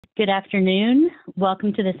Good afternoon.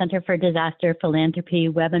 Welcome to the Center for Disaster Philanthropy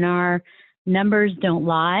webinar, Numbers Don't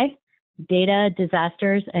Lie, Data,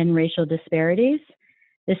 Disasters, and Racial Disparities.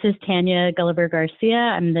 This is Tanya Gulliver-Garcia.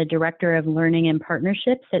 I'm the Director of Learning and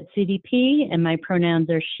Partnerships at CDP, and my pronouns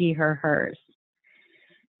are she, her, hers.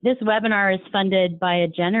 This webinar is funded by a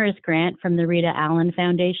generous grant from the Rita Allen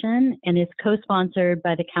Foundation and is co-sponsored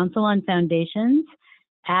by the Council on Foundations,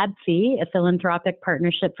 ABFI, a philanthropic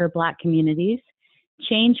partnership for Black communities,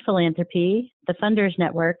 Change Philanthropy, the Funders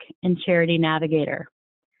Network, and Charity Navigator.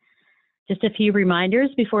 Just a few reminders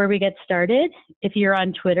before we get started. If you're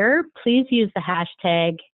on Twitter, please use the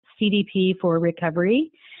hashtag CDP4Recovery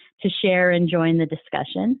to share and join the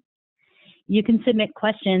discussion. You can submit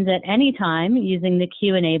questions at any time using the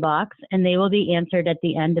Q&A box, and they will be answered at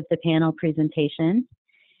the end of the panel presentation.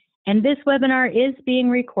 And this webinar is being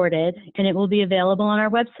recorded, and it will be available on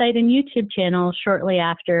our website and YouTube channel shortly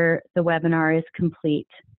after the webinar is complete.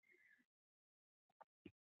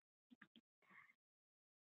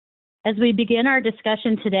 As we begin our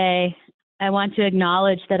discussion today, I want to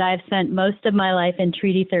acknowledge that I've spent most of my life in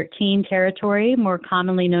Treaty 13 territory, more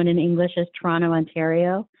commonly known in English as Toronto,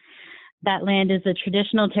 Ontario. That land is the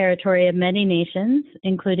traditional territory of many nations,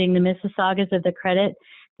 including the Mississaugas of the Credit,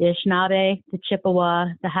 the Anishinaabe, the Chippewa,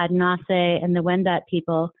 the Haudenosaunee, and the Wendat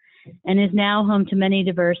people, and is now home to many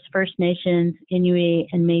diverse First Nations, Inuit,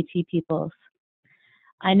 and Métis peoples.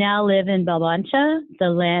 I now live in Belboncha,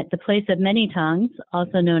 the place of many tongues,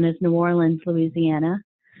 also known as New Orleans, Louisiana.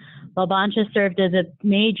 Belboncha served as a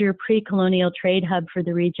major pre-colonial trade hub for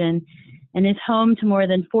the region and is home to more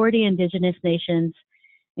than 40 Indigenous nations,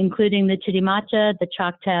 including the Chitimacha, the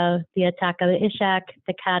Choctaw, the Atakaishak,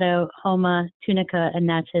 the Caddo, Homa, Tunica, and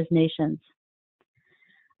Natchez nations.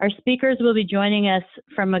 Our speakers will be joining us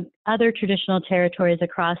from other traditional territories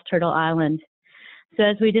across Turtle Island. So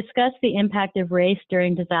as we discuss the impact of race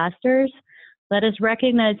during disasters, let us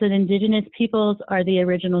recognize that Indigenous peoples are the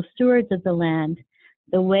original stewards of the land.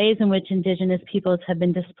 The ways in which Indigenous peoples have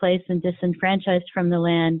been displaced and disenfranchised from the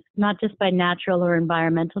land, not just by natural or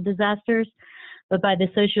environmental disasters, but by the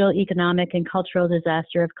socio-economic and cultural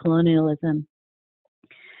disaster of colonialism.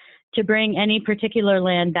 To bring any particular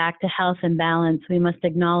land back to health and balance, we must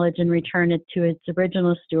acknowledge and return it to its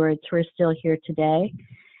original stewards who are still here today.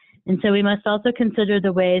 And so we must also consider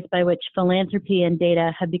the ways by which philanthropy and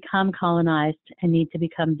data have become colonized and need to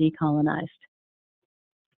become decolonized.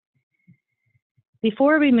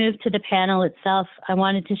 Before we move to the panel itself, I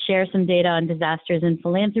wanted to share some data on disasters and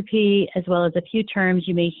philanthropy, as well as a few terms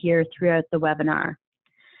you may hear throughout the webinar.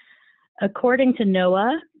 According to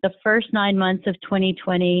NOAA, the first 9 months of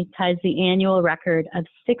 2020 ties the annual record of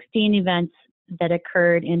 16 events that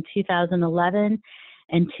occurred in 2011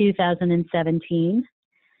 and 2017.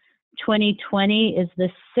 2020 is the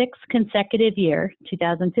 6th consecutive year,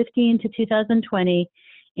 2015 to 2020,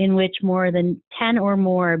 in which more than 10 or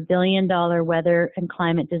more billion-dollar weather and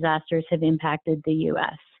climate disasters have impacted the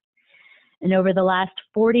U.S. And over the last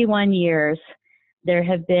 41 years, there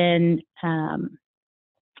have been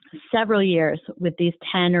several years with these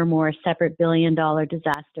 10 or more separate billion-dollar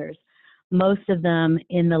disasters, most of them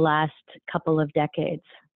in the last couple of decades.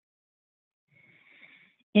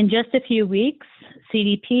 In just a few weeks,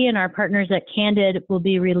 CDP and our partners at Candid will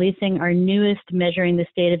be releasing our newest Measuring the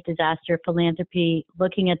State of Disaster Philanthropy,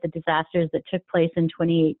 looking at the disasters that took place in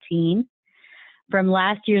 2018. From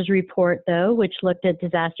last year's report, though, which looked at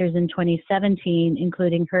disasters in 2017,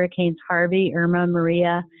 including Hurricanes Harvey, Irma,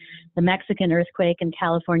 Maria, the Mexican earthquake, and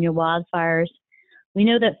California wildfires, we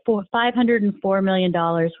know that $504 million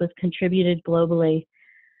was contributed globally,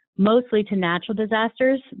 mostly to natural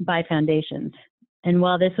disasters by foundations. And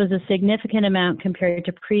while this was a significant amount compared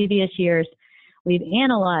to previous years we've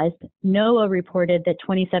analyzed, NOAA reported that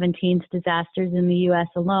 2017's disasters in the U.S.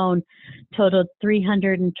 alone totaled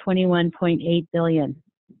 $321.8 billion.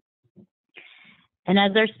 And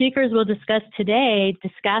as our speakers will discuss today,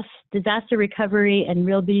 disaster recovery and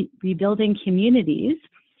rebuilding communities,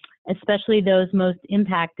 especially those most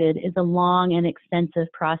impacted, is a long and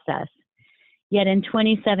extensive process. Yet in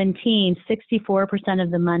 2017, 64%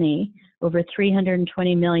 of the money, over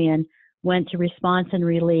 $320 million, went to response and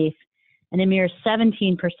relief, and a mere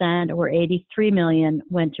 17%, or $83 million,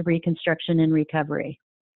 went to reconstruction and recovery.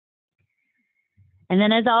 And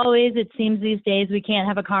then, as always, it seems these days we can't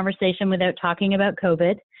have a conversation without talking about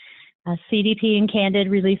COVID. CDP and Candid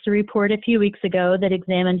released a report a few weeks ago that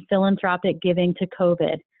examined philanthropic giving to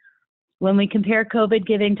COVID. When we compare COVID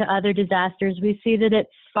giving to other disasters, we see that it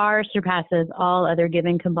far surpasses all other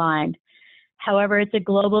giving combined. However, it's a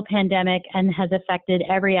global pandemic and has affected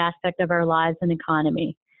every aspect of our lives and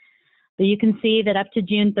economy. But you can see that up to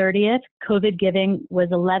June 30th, COVID giving was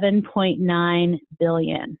 $11.9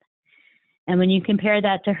 billion. And when you compare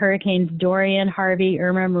that to hurricanes Dorian, Harvey,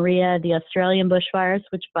 Irma, Maria, the Australian bushfires,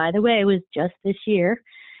 which by the way was just this year,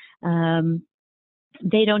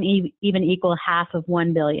 they don't even equal half of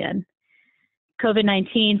 $1 billion.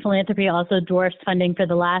 COVID-19 philanthropy also dwarfs funding for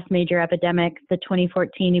the last major epidemic, the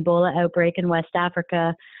 2014 Ebola outbreak in West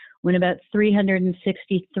Africa, when about $363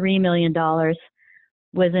 million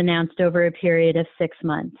was announced over a period of 6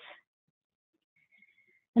 months.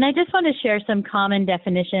 And I just want to share some common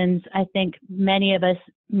definitions. I think many of us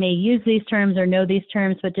may use these terms or know these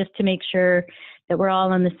terms, but just to make sure that we're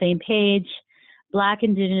all on the same page, Black,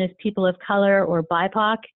 Indigenous, people of color, or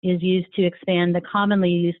BIPOC is used to expand the commonly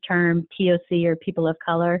used term POC, or people of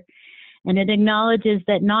color. And it acknowledges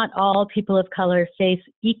that not all people of color face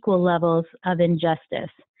equal levels of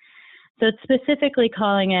injustice. So it's specifically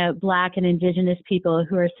calling out Black and Indigenous people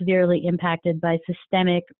who are severely impacted by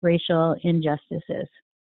systemic racial injustices.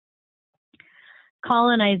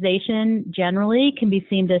 Colonization generally can be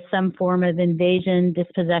seen as some form of invasion,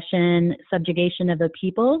 dispossession, subjugation of a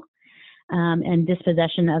people, and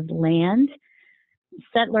dispossession of land.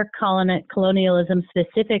 Settler colonialism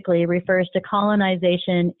specifically refers to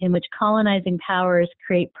colonization in which colonizing powers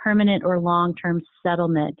create permanent or long-term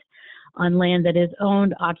settlement on land that is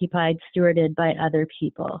owned, occupied, stewarded by other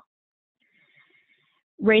people.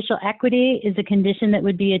 Racial equity is a condition that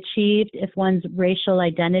would be achieved if one's racial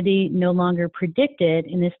identity no longer predicted,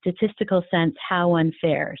 in a statistical sense, how one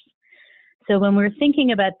fares. So when we're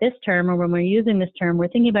thinking about this term, or when we're using this term, we're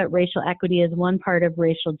thinking about racial equity as one part of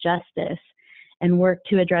racial justice and work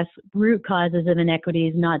to address root causes of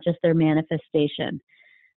inequities, not just their manifestation.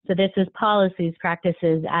 So this is policies,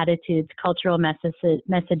 practices, attitudes, cultural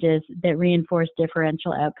messages that reinforce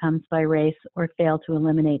differential outcomes by race or fail to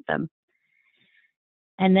eliminate them.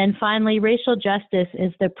 And then finally, racial justice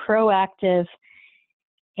is the proactive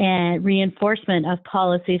and reinforcement of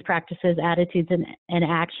policies, practices, attitudes, and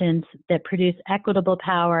actions that produce equitable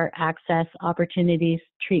power, access, opportunities,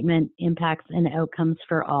 treatment, impacts, and outcomes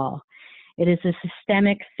for all. It is a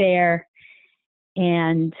systemic, fair,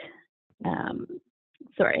 and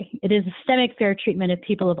it is a systemic, fair treatment of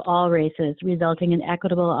people of all races, resulting in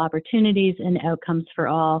equitable opportunities and outcomes for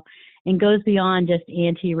all, and goes beyond just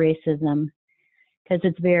anti-racism, because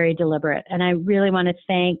it's very deliberate. And I really want to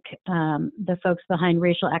thank the folks behind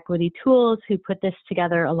Racial Equity Tools who put this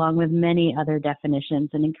together, along with many other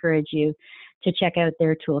definitions, and encourage you to check out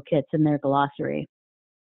their toolkits and their glossary.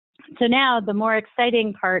 So now, the more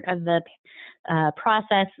exciting part of the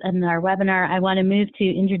process in our webinar, I want to move to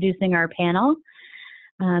introducing our panel.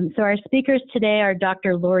 So our speakers today are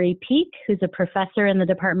Dr. Lori Peek, who's a professor in the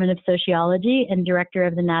Department of Sociology and director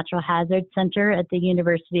of the Natural Hazard Center at the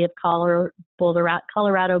University of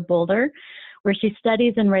Colorado, Boulder, where she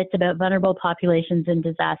studies and writes about vulnerable populations and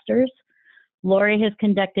disasters. Lori has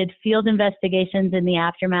conducted field investigations in the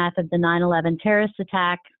aftermath of the 9/11 terrorist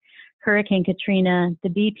attack, Hurricane Katrina, the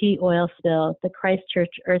BP oil spill, the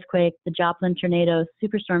Christchurch earthquake, the Joplin tornado,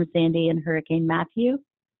 Superstorm Sandy, and Hurricane Matthew.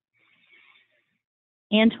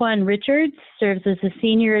 Antoine Richards serves as a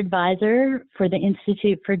senior advisor for the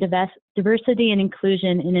Institute for Diversity and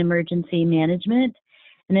Inclusion in Emergency Management,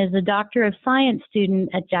 and is a Doctor of Science student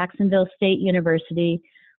at Jacksonville State University,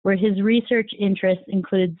 where his research interest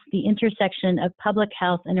includes the intersection of public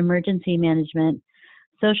health and emergency management,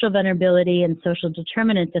 social vulnerability and social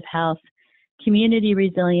determinants of health, community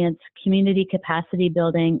resilience, community capacity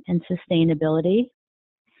building, and sustainability.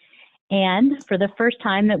 And for the first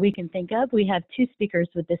time that we can think of, we have two speakers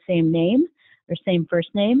with the same name, or same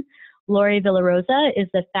first name. Lori Villarosa is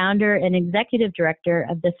the founder and executive director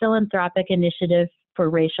of the Philanthropic Initiative for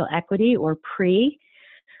Racial Equity, or PRE,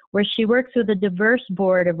 where she works with a diverse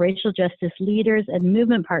board of racial justice leaders and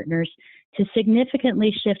movement partners to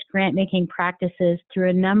significantly shift grant-making practices through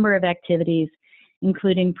a number of activities,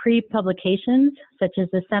 including pre-publications, such as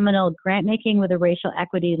the seminal Grant-Making with a Racial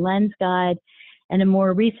Equity Lens Guide, and a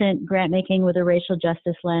more recent Grant-Making with a Racial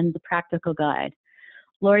Justice Lens, the Practical Guide.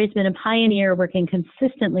 Lori's been a pioneer working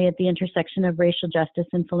consistently at the intersection of racial justice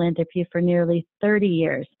and philanthropy for nearly 30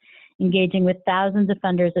 years, engaging with thousands of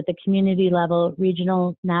funders at the community level,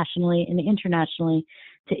 regional, nationally, and internationally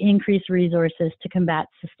to increase resources to combat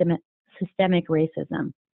systemic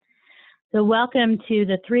racism. So welcome to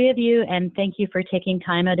the three of you, and thank you for taking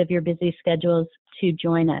time out of your busy schedules to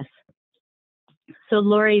join us. So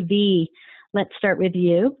Lori V., let's start with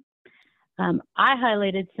you. I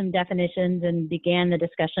highlighted some definitions and began the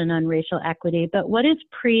discussion on racial equity, but what is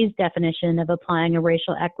PRE's definition of applying a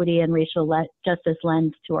racial equity and racial justice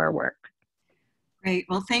lens to our work? Great.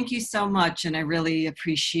 Well, thank you so much. And I really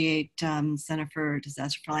appreciate Center for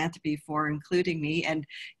Disaster Philanthropy for including me. And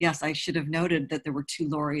yes, I should have noted that there were two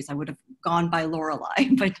Lauries. I would have gone by Lorelei,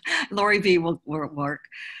 but Laurie B will work.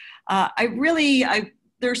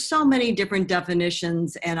 There's so many different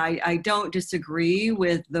definitions, and I don't disagree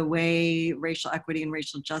with the way racial equity and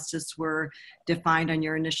racial justice were defined on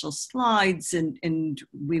your initial slides. And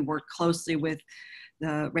we work closely with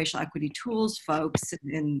the racial equity tools folks,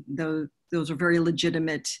 and those are very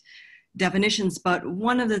legitimate definitions. But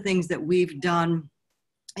one of the things that we've done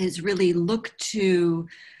is really look to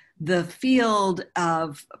the field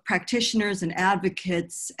of practitioners and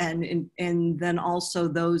advocates, and then also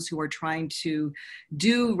those who are trying to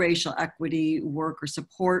do racial equity work or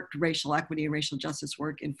support racial equity and racial justice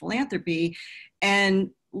work in philanthropy, and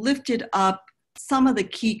lifted up some of the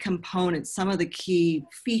key components, some of the key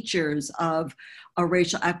features of a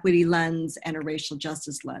racial equity lens and a racial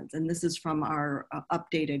justice lens. And this is from our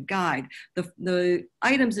updated guide. The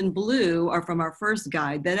items in blue are from our first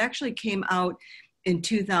guide that actually came out in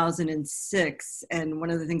 2006. And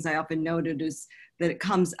one of the things I often noted is that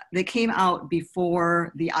they came out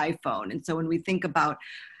before the iPhone. And so when we think about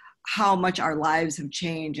how much our lives have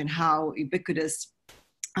changed and how ubiquitous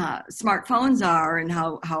smartphones are and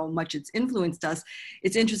how much it's influenced us,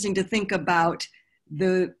 it's interesting to think about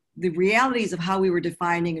the realities of how we were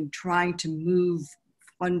defining and trying to move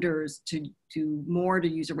funders to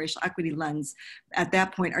use a racial equity lens at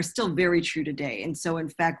that point are still very true today. And so in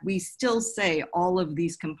fact, we still say all of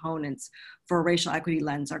these components for a racial equity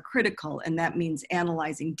lens are critical. And that means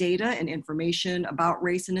analyzing data and information about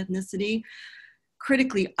race and ethnicity,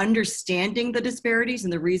 critically understanding the disparities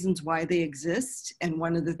and the reasons why they exist. And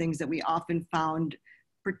one of the things that we often found,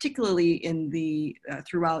 particularly in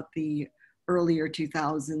throughout the earlier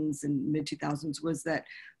 2000s and mid 2000s, was that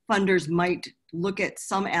funders might look at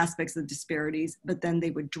some aspects of disparities, but then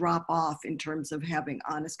they would drop off in terms of having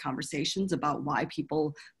honest conversations about why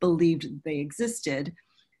people believed they existed.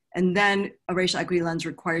 And then a racial equity lens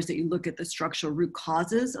requires that you look at the structural root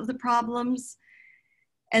causes of the problems,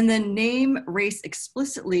 and then name race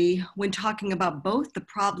explicitly when talking about both the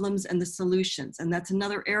problems and the solutions. And that's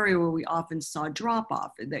another area where we often saw drop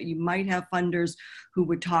off, that you might have funders who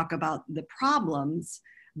would talk about the problems,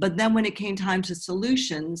 but then when it came time to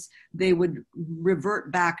solutions, they would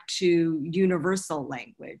revert back to universal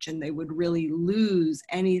language, and they would really lose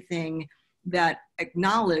anything that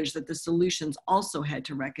acknowledged that the solutions also had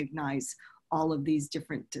to recognize all of these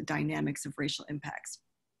different dynamics of racial impacts.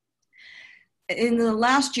 In the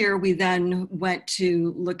last year, we then went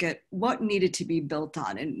to look at what needed to be built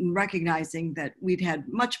on, and recognizing that we'd had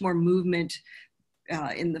much more movement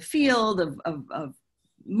in the field of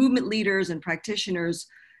movement leaders and practitioners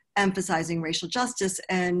emphasizing racial justice,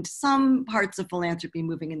 and some parts of philanthropy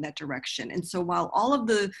moving in that direction. And so while all of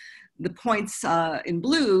the points in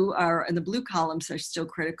blue in the blue columns are still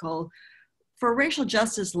critical, for a racial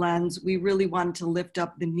justice lens, we really wanted to lift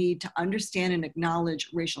up the need to understand and acknowledge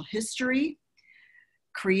racial history,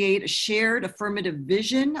 create a shared affirmative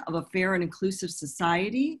vision of a fair and inclusive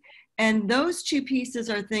society. And those two pieces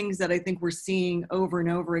are things that I think we're seeing over and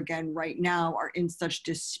over again right now are in such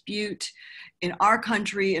dispute in our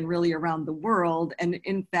country and really around the world. And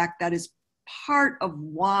in fact, that is part of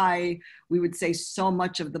why we would say so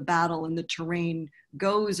much of the battle and the terrain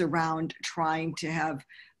goes around trying to have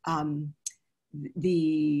some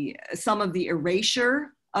of the erasure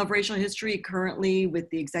of racial history currently, with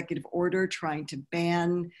the executive order trying to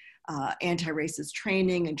ban anti-racist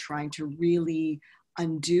training and trying to really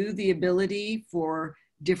undo the ability for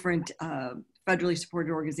different federally supported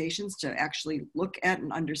organizations to actually look at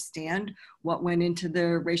and understand what went into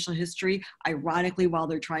their racial history, ironically, while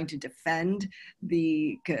they're trying to defend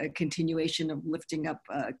the continuation of lifting up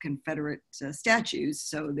Confederate statues.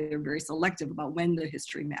 So they're very selective about when the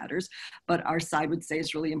history matters. But our side would say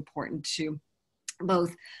it's really important to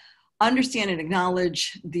both understand and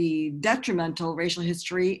acknowledge the detrimental racial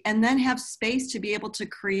history, and then have space to be able to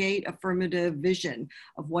create affirmative vision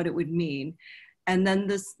of what it would mean. And then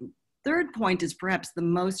this third point is perhaps the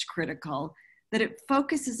most critical, that it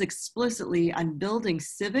focuses explicitly on building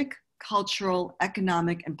civic, cultural,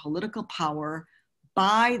 economic, and political power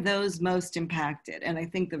by those most impacted. And I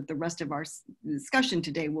think that the rest of our discussion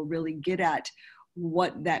today will really get at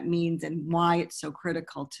what that means and why it's so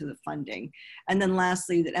critical to the funding. And then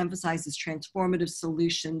lastly, that emphasizes transformative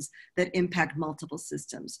solutions that impact multiple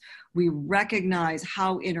systems. We recognize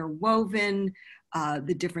how interwoven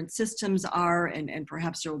the different systems are, and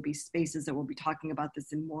perhaps there will be spaces that we'll be talking about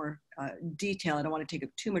this in more detail. I don't want to take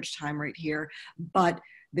up too much time right here, but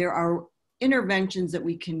there are interventions that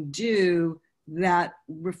we can do that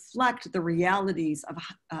reflect the realities of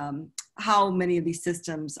how many of these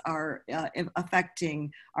systems are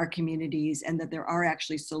affecting our communities, and that there are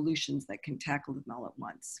actually solutions that can tackle them all at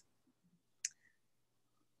once.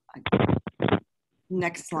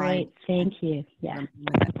 Next slide. Great, thank you. Yeah.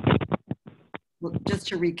 Well, just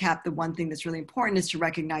to recap, the one thing that's really important is to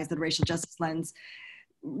recognize that racial justice lens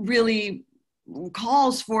really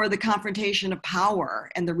calls for the confrontation of power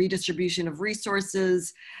and the redistribution of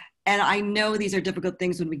resources. And I know these are difficult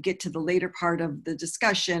things. When we get to the later part of the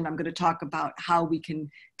discussion, I'm going to talk about how we can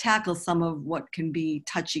tackle some of what can be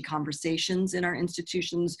touchy conversations in our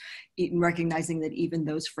institutions, recognizing that even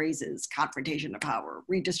those phrases, confrontation of power,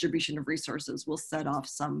 redistribution of resources, will set off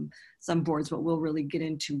some boards, but we'll really get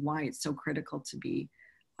into why it's so critical to be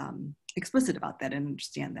explicit about that and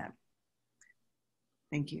understand that.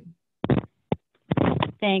 Thank you.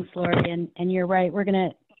 Thanks, Lori, and you're right. We're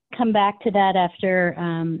going to come back to that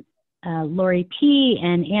after Lori P.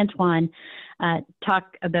 and Antoine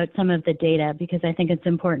talk about some of the data, because I think it's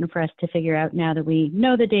important for us to figure out, now that we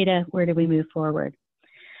know the data, where do we move forward?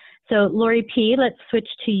 So Lori P., let's switch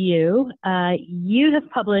to you. You have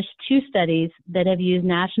published 2 studies that have used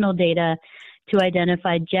national data to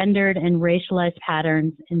identify gendered and racialized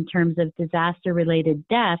patterns in terms of disaster-related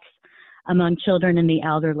deaths among children and the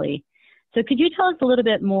elderly. So could you tell us a little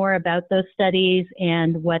bit more about those studies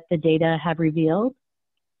and what the data have revealed?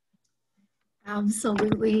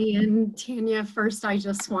 Absolutely. And Tanya, first, I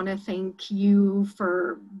just want to thank you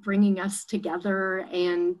for bringing us together,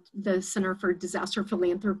 and the Center for Disaster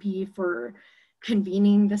Philanthropy for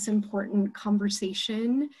convening this important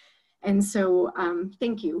conversation. And so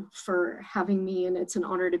thank you for having me, and it's an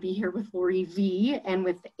honor to be here with Lori V. and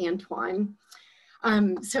with Antoine.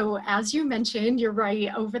 So as you mentioned, you're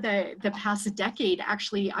right, over the past decade,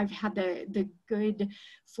 actually, I've had the good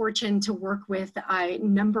fortune to work with a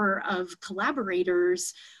number of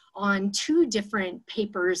collaborators on 2 different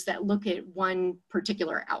papers that look at one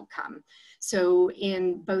particular outcome. So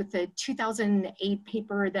in both the 2008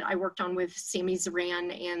 paper that I worked on with Sammy Zoran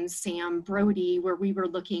and Sam Brody, where we were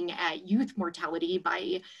looking at youth mortality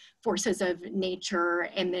by forces of nature,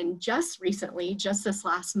 and then just recently, just this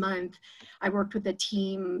last month, I worked with the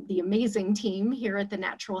team, the amazing team here at the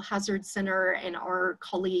Natural Hazard Center and our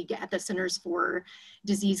colleague at the Centers for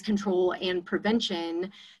Disease Control and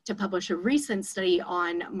Prevention to publish a recent study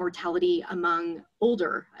on mortality among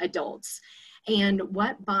older adults. And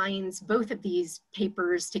what binds both of these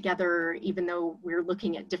papers together, even though we're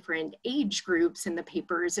looking at different age groups in the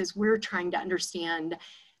papers, is we're trying to understand,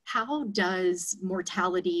 how does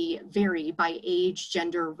mortality vary by age,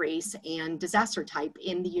 gender, race, and disaster type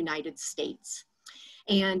in the United States?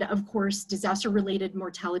 And of course, disaster-related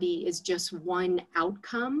mortality is just one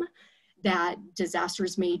outcome that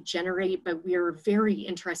disasters may generate, but we're very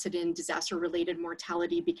interested in disaster-related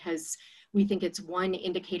mortality because we think it's one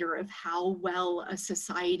indicator of how well a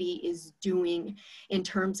society is doing in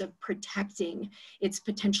terms of protecting its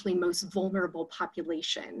potentially most vulnerable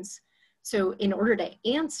populations. So in order to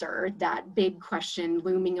answer that big question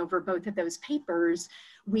looming over both of those papers,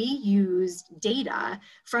 we used data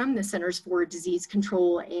from the Centers for Disease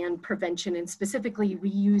Control and Prevention, and specifically we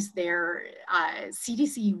used their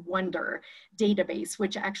CDC Wonder database,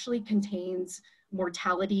 which actually contains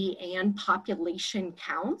mortality and population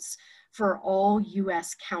counts for all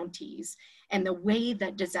US counties. And the way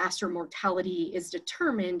that disaster mortality is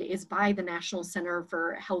determined is by the National Center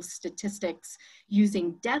for Health Statistics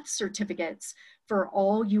using death certificates for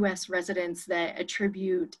all US residents that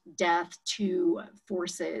attribute death to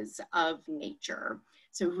forces of nature.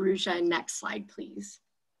 So Ruja, next slide, please.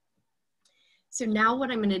 So now what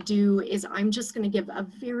I'm going to do is I'm just going to give a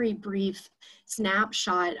very brief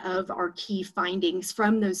snapshot of our key findings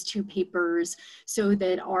from those 2 papers so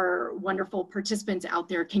that our wonderful participants out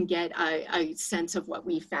there can get a sense of what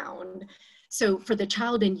we found. So for the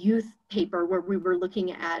child and youth paper, where we were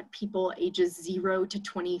looking at people ages 0 to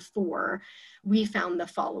 24, we found the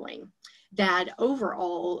following: that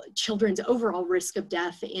overall, children's overall risk of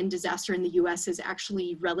death in disaster in the US is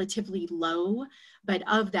actually relatively low, but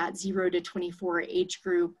of that 0 to 24 age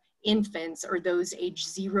group, infants, or those age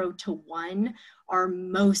 0 to 1, are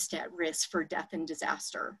most at risk for death in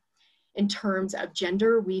disaster. In terms of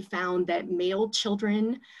gender, we found that male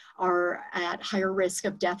children are at higher risk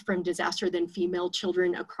of death from disaster than female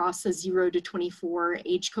children across the 0 to 24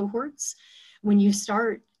 age cohorts. When you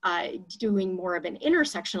start doing more of an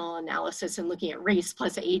intersectional analysis and looking at race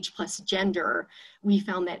plus age plus gender, we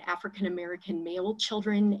found that African-American male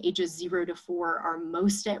children ages 0 to 4 are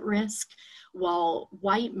most at risk, while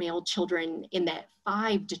white male children in that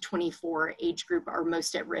 5 to 24 age group are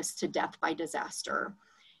most at risk to death by disaster.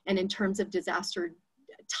 And in terms of disaster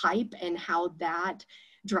type and how that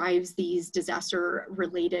drives these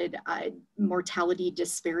disaster-related mortality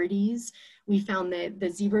disparities, we found that the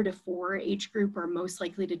 0 to 4 age group are most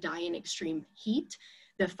likely to die in extreme heat.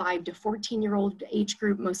 The 5 to 14-year-old age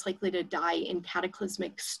group most likely to die in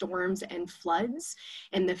cataclysmic storms and floods.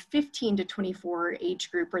 And the 15 to 24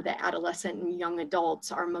 age group, or the adolescent and young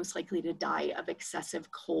adults, are most likely to die of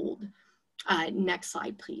excessive cold. Next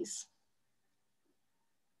slide, please.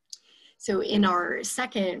 So in our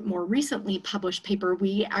second, more recently published paper,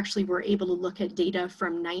 we actually were able to look at data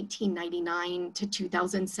from 1999 to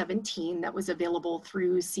 2017 that was available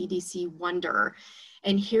through CDC Wonder.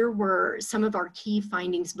 And here were some of our key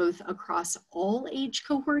findings, both across all age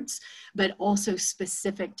cohorts, but also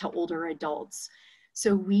specific to older adults.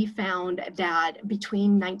 So we found that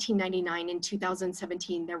between 1999 and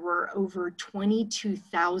 2017, there were over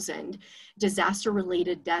 22,000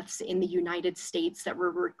 disaster-related deaths in the United States that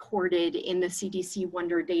were recorded in the CDC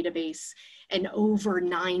Wonder database, and over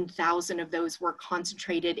 9,000 of those were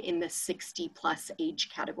concentrated in the 60+ age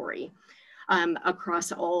category.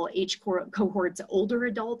 Across all age cohorts, older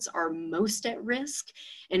adults are most at risk.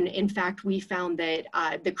 And in fact, we found that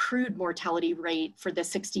the crude mortality rate for the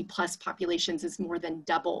 60+ populations is more than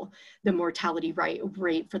double the mortality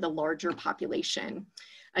rate for the larger population.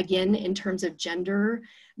 Again, in terms of gender,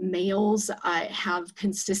 males have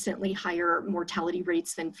consistently higher mortality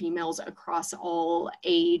rates than females across all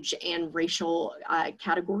age and racial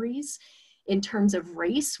categories. In terms of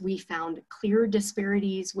race, we found clear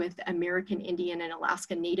disparities with American Indian and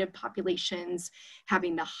Alaska Native populations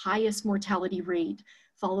having the highest mortality rate,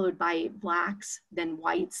 followed by Blacks, then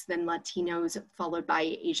whites, then Latinos, followed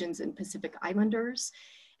by Asians and Pacific Islanders.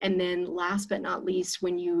 And then last but not least,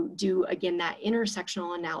 when you do, again, that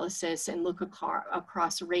intersectional analysis and look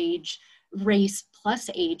across race plus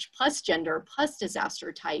age plus gender plus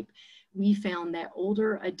disaster type, we found that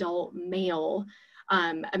older adult male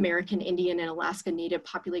American Indian and Alaska Native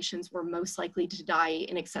populations were most likely to die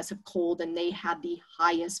in excessive cold, and they had the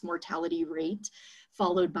highest mortality rate,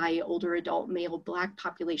 followed by older adult male Black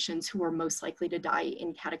populations who are most likely to die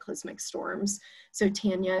in cataclysmic storms. So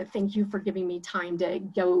Tanya, thank you for giving me time to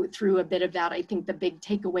go through a bit of that. I think the big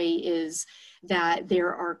takeaway is that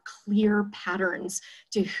there are clear patterns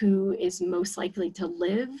to who is most likely to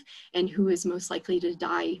live and who is most likely to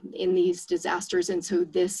die in these disasters. And so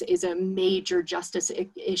this is a major justice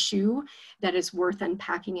issue that is worth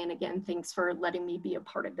unpacking. And again, thanks for letting me be a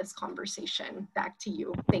part of this conversation. Back to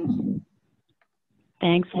you. Thank you.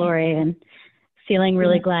 Thanks, Lori, and feeling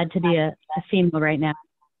really glad to be a female right now.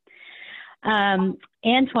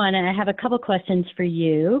 Antoine, I have a couple questions for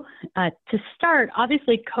you. To start,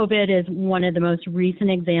 obviously COVID is one of the most recent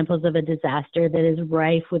examples of a disaster that is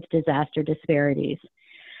rife with disaster disparities.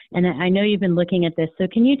 And I know you've been looking at this, so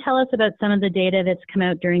can you tell us about some of the data that's come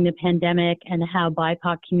out during the pandemic and how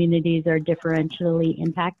BIPOC communities are differentially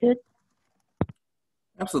impacted?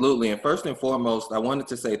 Absolutely. And first and foremost, I wanted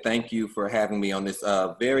to say thank you for having me on this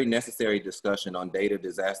very necessary discussion on data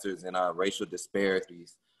disasters and racial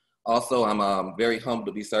disparities. Also, I'm very humbled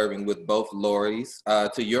to be serving with both Loris.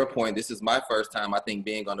 To your point, this is my first time, I think,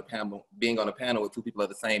 being on a panel with two people of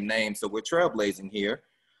the same name. So we're trailblazing here.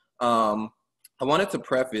 I wanted to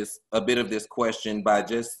preface a bit of this question by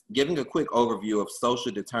just giving a quick overview of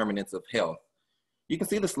social determinants of health. You can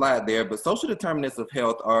see the slide there, but social determinants of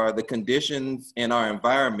health are the conditions in our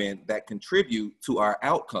environment that contribute to our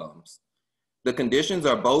outcomes. The conditions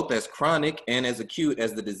are both as chronic and as acute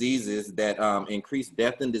as the diseases that increase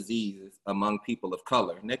death and diseases among people of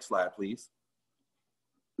color. Next slide, please.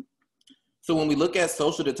 So when we look at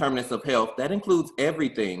social determinants of health, that includes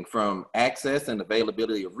everything from access and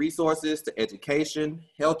availability of resources to education,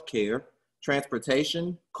 healthcare,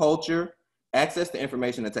 transportation, culture, access to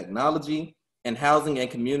information and technology, and housing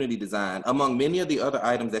and community design, among many of the other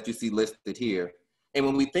items that you see listed here. And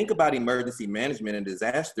when we think about emergency management and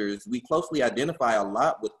disasters, we closely identify a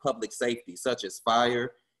lot with public safety, such as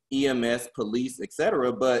fire, EMS, police,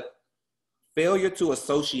 etc. But failure to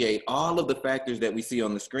associate all of the factors that we see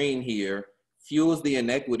on the screen here fuels the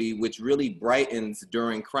inequity, which really brightens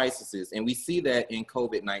during crises. And we see that in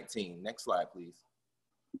COVID-19. Next slide, please.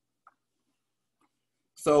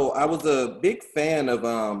 So I was a big fan of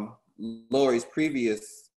Lori's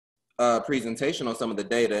previous presentation on some of the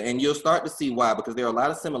data, and you'll start to see why, because there are a lot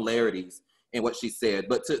of similarities in what she said.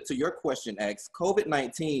 But to your question, X,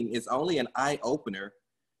 COVID-19 is only an eye-opener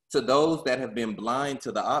to those that have been blind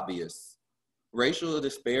to the obvious. Racial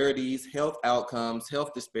disparities, health outcomes,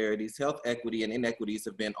 health disparities, health equity, and inequities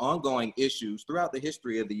have been ongoing issues throughout the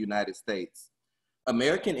history of the United States.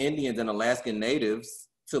 American Indians and Alaskan Natives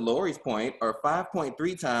to Lori's point, are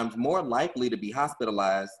 5.3 times more likely to be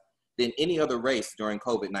hospitalized than any other race during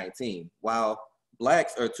COVID-19, while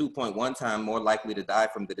Blacks are 2.1 times more likely to die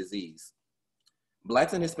from the disease.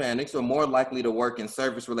 Blacks and Hispanics are more likely to work in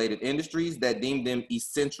service-related industries that deem them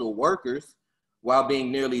essential workers, while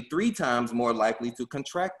being nearly 3 times more likely to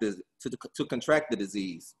contract the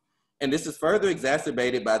disease. And this is further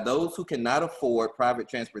exacerbated by those who cannot afford private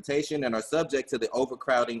transportation and are subject to the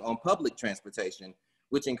overcrowding on public transportation,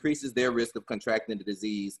 which increases their risk of contracting the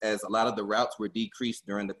disease, as a lot of the routes were decreased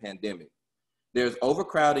during the pandemic. There's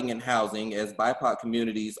overcrowding in housing, as BIPOC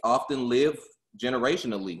communities often live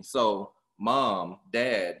generationally. So mom,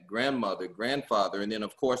 dad, grandmother, grandfather, and then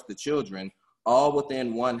of course the children, all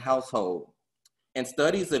within one household. And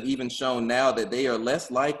studies have even shown now that they are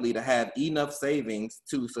less likely to have enough savings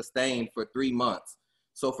to sustain for 3 months.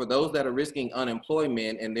 So for those that are risking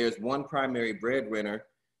unemployment and there's one primary breadwinner,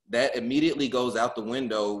 that immediately goes out the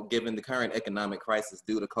window given the current economic crisis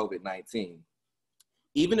due to COVID-19.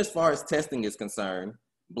 Even as far as testing is concerned,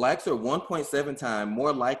 Blacks are 1.7 times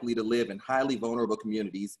more likely to live in highly vulnerable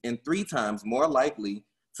communities and 3 times more likely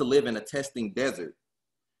to live in a testing desert.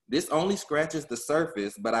 This only scratches the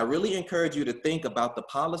surface, but I really encourage you to think about the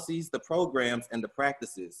policies, the programs, and the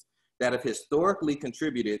practices that have historically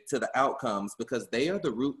contributed to the outcomes, because they are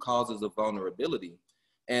the root causes of vulnerability.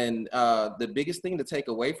 And the biggest thing to take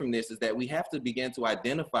away from this is that we have to begin to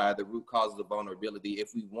identify the root causes of vulnerability if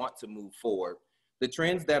we want to move forward. The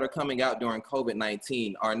trends that are coming out during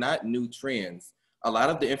COVID-19 are not new trends. A lot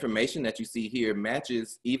of the information that you see here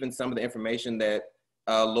matches even some of the information that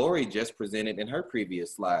Lori just presented in her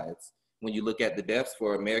previous slides, when you look at the deaths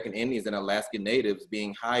for American Indians and Alaskan Natives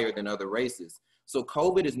being higher than other races. So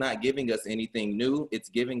COVID is not giving us anything new, it's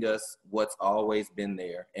giving us what's always been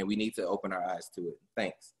there, and we need to open our eyes to it.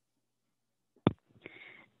 Thanks.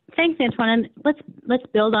 Thanks, Antoine. And let's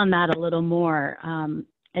build on that a little more.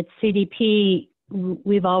 At CDP,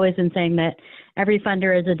 we've always been saying that every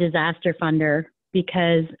funder is a disaster funder,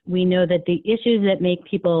 because we know that the issues that make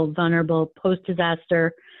people vulnerable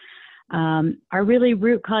post-disaster are really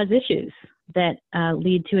root cause issues that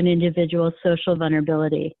lead to an individual's social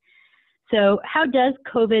vulnerability. So how does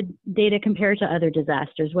COVID data compare to other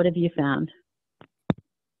disasters? What have you found?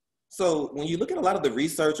 So when you look at a lot of the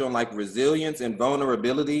research on like resilience and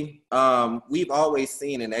vulnerability, we've always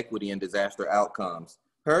seen inequity in disaster outcomes.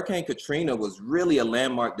 Hurricane Katrina was really a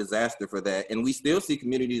landmark disaster for that. And we still see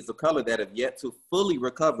communities of color that have yet to fully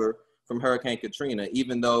recover from Hurricane Katrina,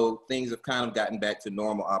 even though things have kind of gotten back to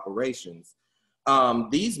normal operations.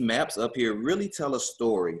 These maps up here really tell a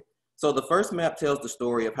story. So the first map tells the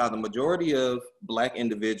story of how the majority of Black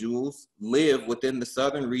individuals live within the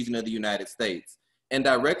southern region of the United States. And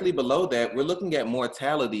directly below that, we're looking at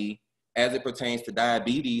mortality as it pertains to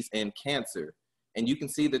diabetes and cancer. And you can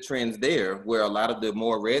see the trends there, where a lot of the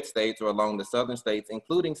more red states are along the southern states,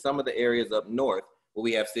 including some of the areas up north, where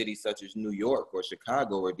we have cities such as New York or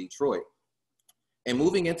Chicago or Detroit. And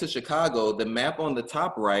moving into Chicago, the map on the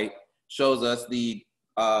top right shows us the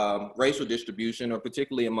racial distribution, or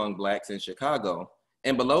particularly among Blacks in Chicago.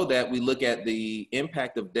 And below that, we look at the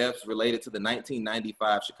impact of deaths related to the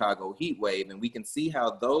 1995 Chicago heat wave, and we can see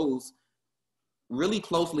how those really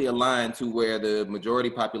closely aligned to where the majority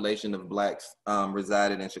population of Blacks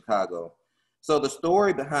resided in Chicago. So the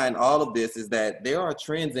story behind all of this is that there are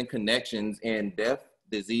trends and connections in death,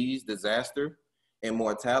 disease, disaster, and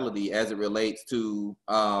mortality as it relates to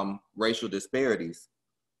racial disparities.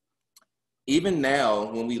 Even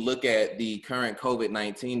now, when we look at the current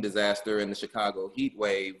COVID-19 disaster and the Chicago heat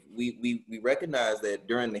wave, we recognize that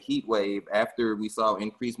during the heat wave, after we saw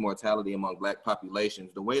increased mortality among Black populations,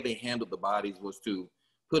 the way they handled the bodies was to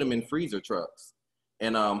put them in freezer trucks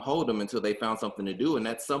and hold them until they found something to do. And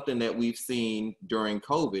that's something that we've seen during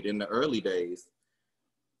COVID in the early days.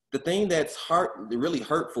 The thing that's really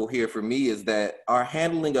hurtful here for me is that our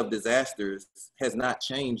handling of disasters has not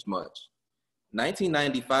changed much.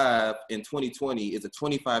 1995 and 2020 is a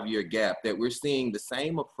 25-year gap that we're seeing the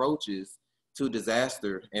same approaches to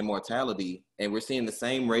disaster and mortality, and we're seeing the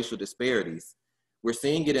same racial disparities. We're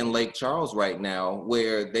seeing it in Lake Charles right now,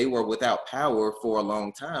 where they were without power for a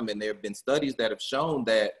long time, and there have been studies that have shown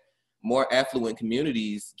that more affluent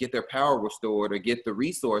communities get their power restored or get the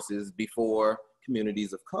resources before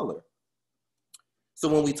communities of color. So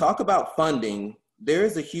when we talk about funding, there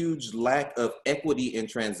is a huge lack of equity in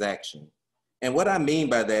transaction. And what I mean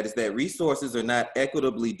by that is that resources are not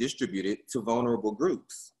equitably distributed to vulnerable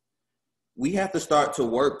groups. We have to start to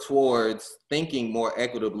work towards thinking more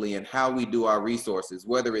equitably in how we do our resources,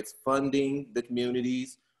 whether it's funding the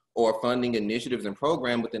communities or funding initiatives and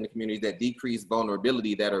programs within the community that decrease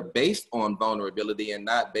vulnerability, that are based on vulnerability and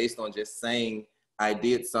not based on just saying, I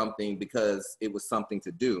did something because it was something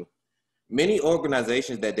to do. Many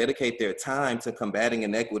organizations that dedicate their time to combating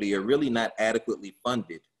inequity are really not adequately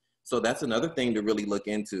funded. So that's another thing to really look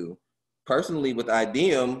into. Personally, with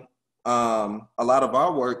IDEM, a lot of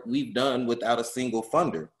our work we've done without a single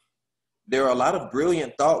funder. There are a lot of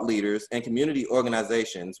brilliant thought leaders and community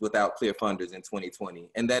organizations without clear funders in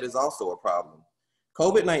 2020, and that is also a problem.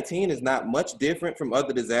 COVID-19 is not much different from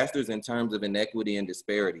other disasters in terms of inequity and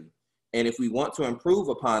disparity. And if we want to improve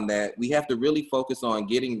upon that, we have to really focus on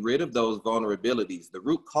getting rid of those vulnerabilities, the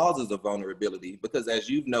root causes of vulnerability, because as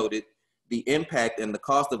you've noted, the impact and the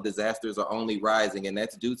cost of disasters are only rising, and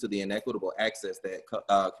that's due to the inequitable access that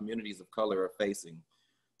communities of color are facing.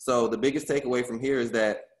 So the biggest takeaway from here is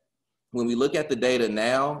that when we look at the data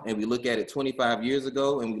now and we look at it 25 years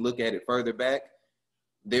ago and we look at it further back,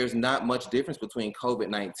 there's not much difference between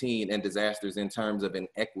COVID-19 and disasters in terms of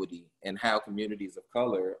inequity and how communities of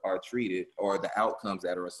color are treated or the outcomes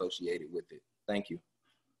that are associated with it. Thank you.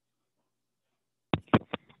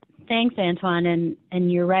 Thanks, Antoine.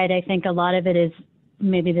 And you're right. I think a lot of it is,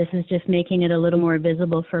 maybe this is just making it a little more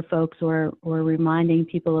visible for folks, or reminding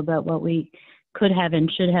people about what we could have and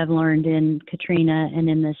should have learned in Katrina and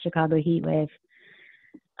in the Chicago heat wave.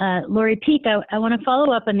 Lori Peak, I want to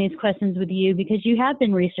follow up on these questions with you because you have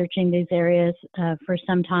been researching these areas for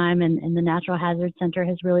some time, and the Natural Hazard Center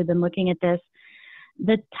has really been looking at this.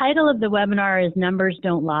 The title of the webinar is Numbers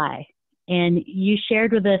Don't Lie, and you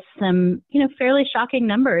shared with us some, fairly shocking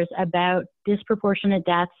numbers about disproportionate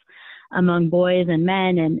deaths among boys and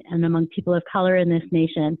men and among people of color in this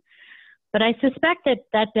nation. But I suspect that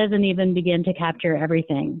that doesn't even begin to capture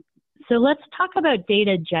everything. So let's talk about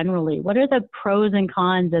data generally. What are the pros and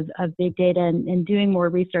cons of big data and doing more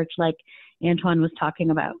research like Antoine was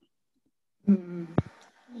talking about?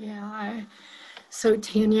 Yeah, so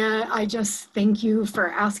Tanya, I just thank you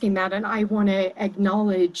for asking that. And I want to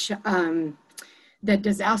acknowledge that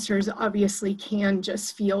disasters obviously can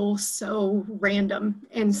just feel so random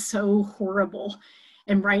and so horrible.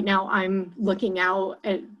 And right now I'm looking out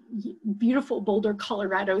at beautiful Boulder,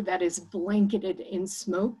 Colorado that is blanketed in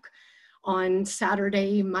smoke. On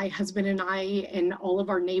Saturday, my husband and I and all of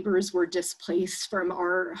our neighbors were displaced from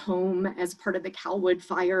our home as part of the Calwood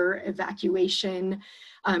fire evacuation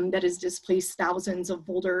that has displaced thousands of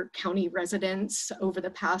Boulder County residents over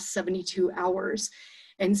the past 72 hours.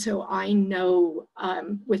 And so I know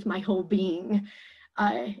with my whole being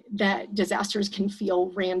that disasters can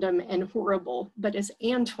feel random and horrible. But as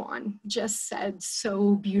Antoine just said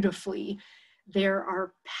so beautifully, there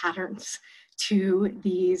are patterns to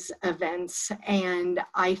these events. And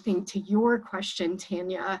I think to your question,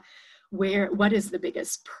 Tanya, what is the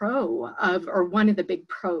biggest pro of, or one of the big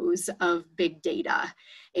pros of big data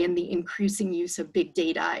and the increasing use of big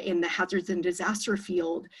data in the hazards and disaster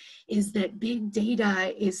field is that big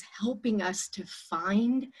data is helping us to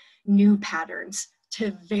find new patterns,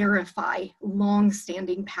 to verify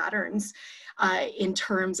long-standing patterns in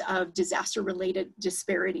terms of disaster-related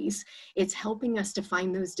disparities. It's helping us to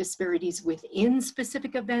find those disparities within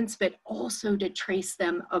specific events, but also to trace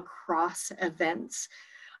them across events.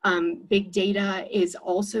 Big data is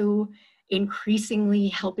also increasingly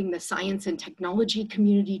helping the science and technology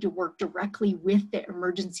community to work directly with the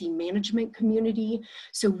emergency management community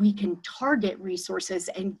so we can target resources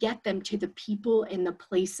and get them to the people and the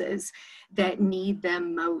places that need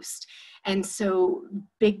them most. And so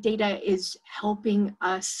big data is helping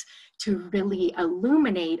us to really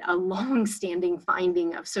illuminate a long-standing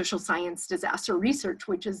finding of social science disaster research,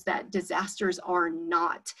 which is that disasters are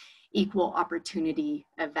not equal opportunity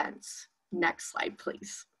events. Next slide,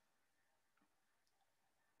 please.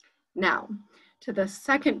 Now, to the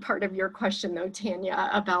second part of your question though, Tanya,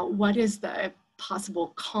 about what is the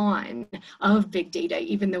possible con of big data,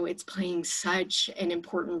 even though it's playing such an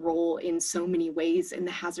important role in so many ways in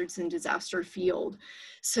the hazards and disaster field.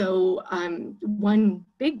 So one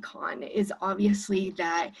big con is obviously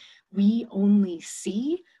that we only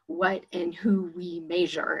see what and who we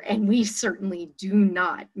measure, and we certainly do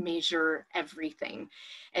not measure everything.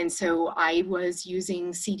 And so I was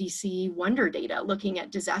using CDC Wonder data, looking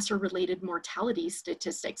at disaster-related mortality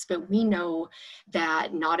statistics, but we know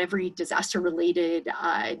that not every disaster-related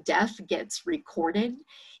death gets recorded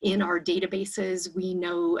in our databases. We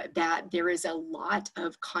know that there is a lot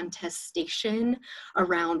of contestation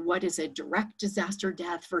around what is a direct disaster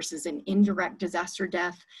death versus an indirect disaster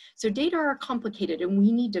death. So data are complicated, and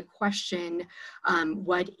we need to question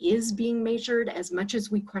what is being measured as much as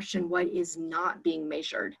we question what is not being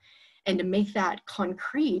measured. And to make that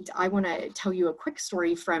concrete, I want to tell you a quick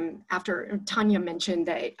story from after Tanya mentioned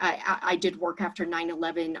that I did work after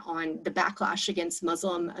 9/11 on the backlash against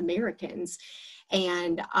Muslim Americans.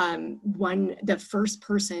 And the first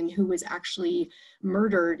person who was actually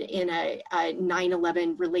murdered in a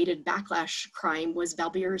 9/11 related backlash crime was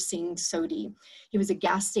Balbir Singh Sodhi. He was a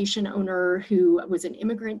gas station owner who was an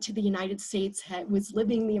immigrant to the United States, was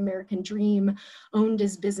living the American dream, owned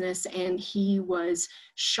his business, and he was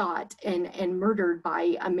shot and murdered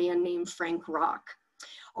by a man named Frank Rock.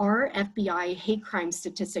 Our FBI hate crime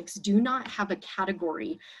statistics do not have a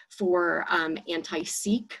category for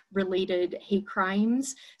anti-Sikh related hate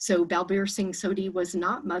crimes. So Balbir Singh Sodhi was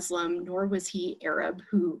not Muslim, nor was he Arab,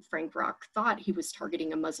 who Frank Rock thought he was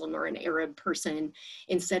targeting a Muslim or an Arab person.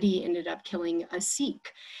 Instead, he ended up killing a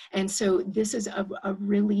Sikh. And so this is a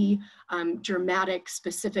really dramatic,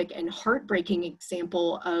 specific, and heartbreaking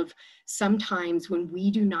example of sometimes when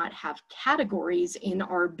we do not have categories in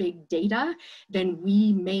our big data, then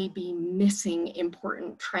we may be missing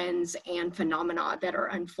important trends and phenomena that are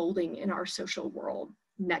unfolding in our social world.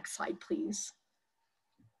 Next slide, please.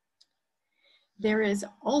 There is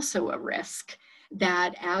also a risk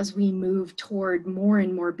that as we move toward more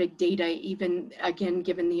and more big data, even again,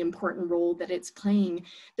 given the important role that it's playing,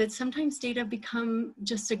 that sometimes data become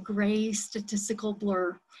just a gray statistical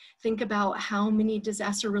blur. Think about how many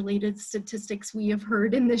disaster-related statistics we have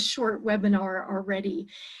heard in this short webinar already.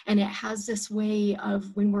 And it has this way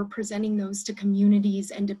of, when we're presenting those to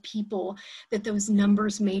communities and to people, that those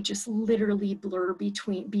numbers may just literally blur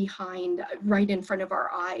behind, right in front of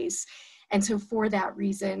our eyes. And so for that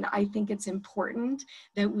reason, I think it's important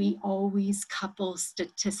that we always couple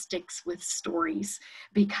statistics with stories,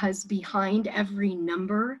 because behind every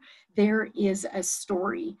number, there is a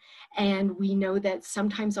story. And we know that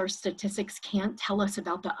sometimes our statistics can't tell us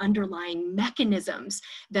about the underlying mechanisms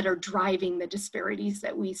that are driving the disparities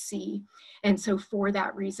that we see. And so for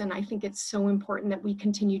that reason, I think it's so important that we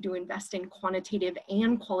continue to invest in quantitative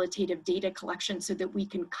and qualitative data collection so that we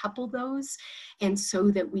can couple those and so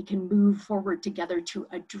that we can move forward together to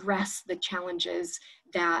address the challenges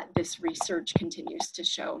that this research continues to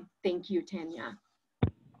show. Thank you, Tanya.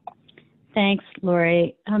 Thanks,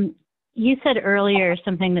 Lori. You said earlier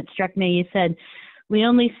something that struck me. You said, we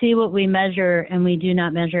only see what we measure and we do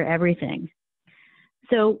not measure everything.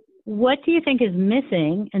 So what do you think is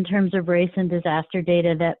missing in terms of race and disaster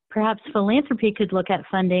data that perhaps philanthropy could look at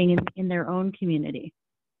funding in their own community?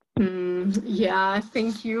 Yeah,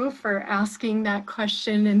 thank you for asking that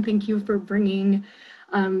question, and thank you for bringing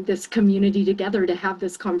this community together to have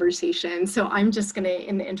this conversation. So I'm just going to,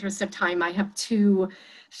 in the interest of time, I have two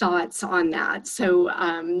thoughts on that. So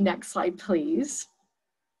next slide, please.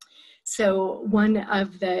 So one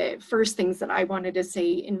of the first things that I wanted to say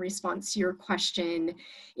in response to your question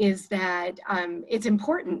is that it's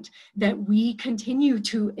important that we continue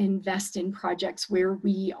to invest in projects where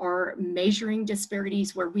we are measuring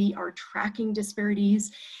disparities, where we are tracking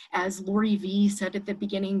disparities. As Lori V said at the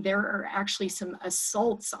beginning, there are actually some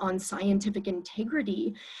assaults on scientific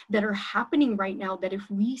integrity that are happening right now, that if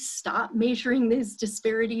we stop measuring these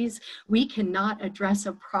disparities, we cannot address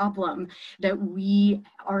a problem that we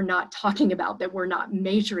are not talking about, that we're not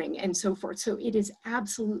measuring, and so forth. So it is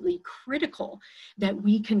absolutely critical that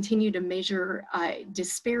we continue to measure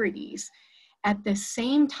disparities. At the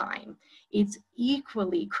same time, it's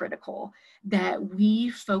equally critical that we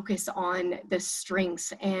focus on the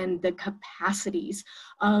strengths and the capacities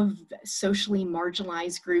of socially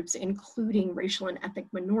marginalized groups, including racial and ethnic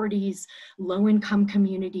minorities, low-income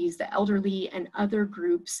communities, the elderly, and other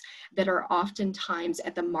groups that are oftentimes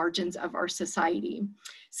at the margins of our society.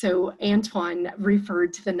 So Antoine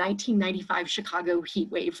referred to the 1995 Chicago heat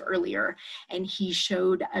wave earlier, and he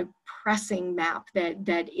showed a pressing map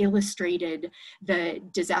that illustrated the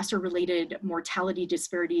disaster-related mortality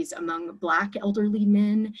disparities among Black elderly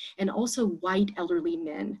men and also white elderly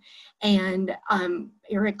men. And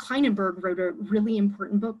Eric Kleinenberg wrote a really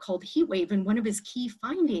important book called Heat Wave, and one of his key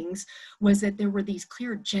findings was that there were these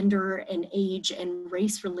clear gender and age and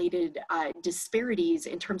race-related disparities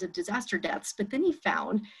in terms of disaster deaths. But then he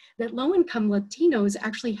found that low-income Latinos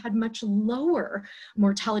actually had much lower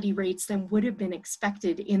mortality rates than would have been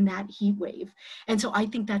expected in that heat wave. And so I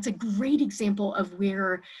think that's a great example of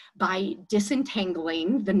where, by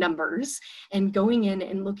disentangling the numbers and going in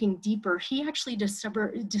and looking deeper, he actually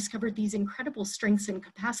discovered these incredible strengths and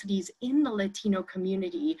capacities in the Latino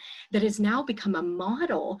community that has now become a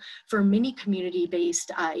model for many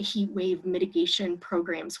community-based heat wave mitigation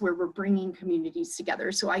programs where we're bringing communities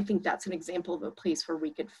together. So I think that's an example of a place where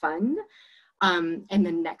we could fund. And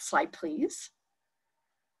then next slide, please.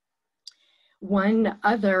 One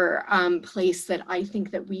other place that I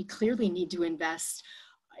think that we clearly need to invest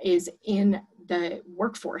is in the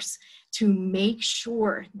workforce, to make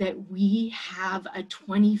sure that we have a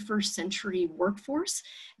 21st century workforce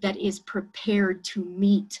that is prepared to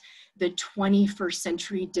meet the 21st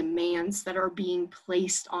century demands that are being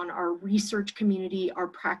placed on our research community, our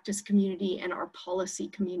practice community, and our policy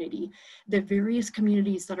community. The various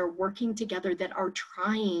communities that are working together, that are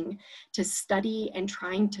trying to study and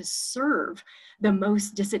trying to serve the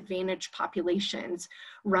most disadvantaged populations.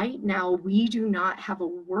 Right now, we do not have a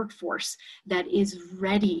workforce that is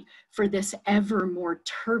ready for this ever more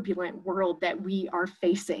turbulent world that we are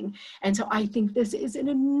facing. And so I think this is an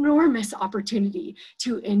enormous opportunity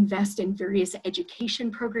to invest in various education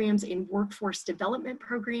programs, in workforce development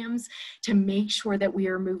programs, to make sure that we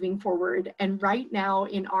are moving forward. And right now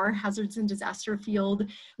in our hazards and disaster field,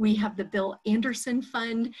 we have the Bill Anderson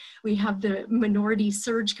Fund, we have the Minority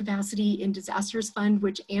Surge Capacity in Disasters Fund,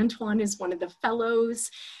 which Antoine is one of the fellows.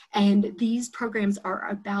 And these programs are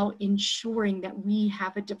about ensuring that we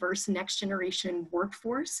have a diverse next generation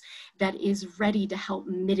workforce that is ready to help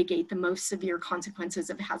mitigate the most severe consequences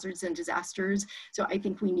of hazards and disasters. So I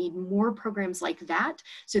think we need more programs like that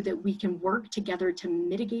so that we can work together to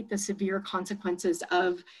mitigate the severe consequences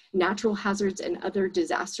of natural hazards and other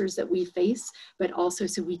disasters that we face, but also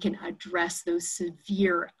so we can address those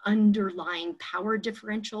severe underlying power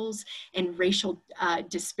differentials and racial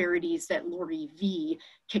disparities that Lori V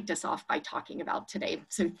kicked us off by talking about today.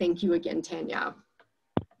 So thank you again, Tanya.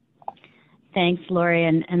 Thanks, Lori.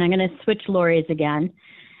 And I'm going to switch Lori's again.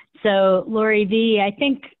 So Lori V, I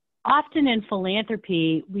think often in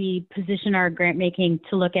philanthropy, we position our grant making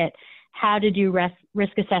to look at how to do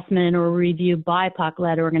risk assessment or review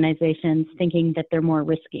BIPOC-led organizations, thinking that they're more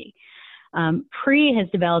risky. PRE has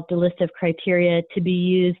developed a list of criteria to be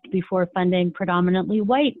used before funding predominantly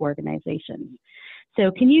white organizations. So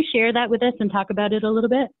can you share that with us and talk about it a little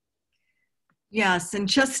bit? Yes, and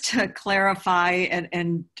just to clarify,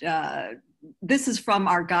 and this is from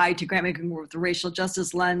our guide to grantmaking with the racial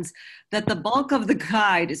justice lens, that the bulk of the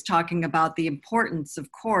guide is talking about the importance, of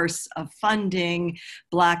course, of funding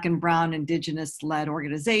Black and Brown Indigenous-led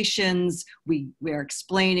organizations. We're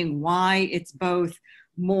explaining why it's both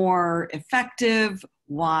more effective,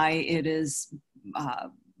 why it is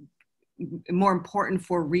more important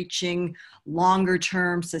for reaching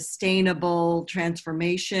longer-term sustainable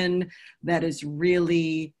transformation that is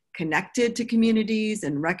really connected to communities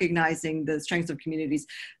and recognizing the strengths of communities.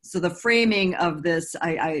 So the framing of this,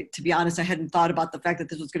 to be honest, I hadn't thought about the fact that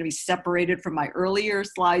this was going to be separated from my earlier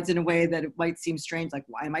slides in a way that it might seem strange, like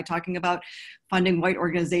why am I talking about funding white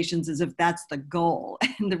organizations as if that's the goal?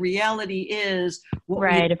 And the reality is what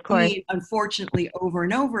we see, unfortunately, over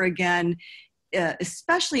and over again,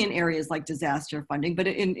 especially in areas like disaster funding, but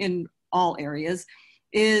in all areas,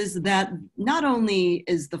 is that not only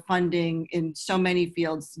is the funding in so many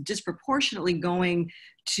fields disproportionately going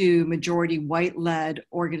to majority white-led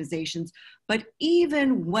organizations, but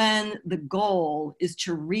even when the goal is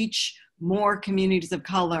to reach more communities of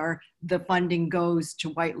color, the funding goes to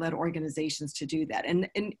white-led organizations to do that.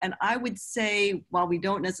 And I would say, while we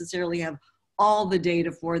don't necessarily have all the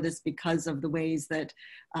data for this because of the ways that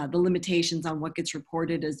the limitations on what gets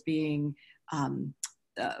reported as being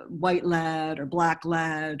white-led or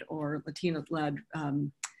Black-led or Latino-led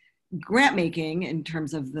grant making in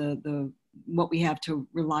terms of the what we have to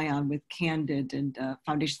rely on with Candid and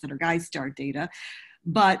Foundation Center GuideStar data.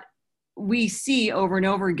 But we see over and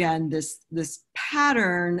over again this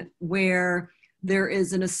pattern where there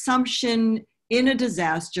is an assumption in a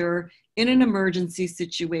disaster, in an emergency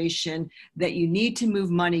situation, that you need to move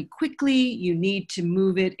money quickly, you need to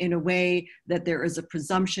move it in a way that there is a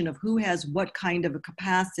presumption of who has what kind of a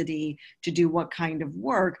capacity to do what kind of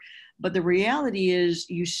work. But the reality is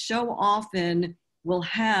you so often will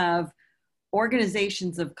have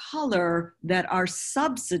organizations of color that are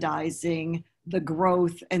subsidizing the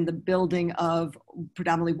growth and the building of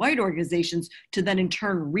predominantly white organizations to then in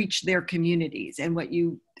turn reach their communities. And what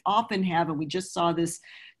you often have, and we just saw this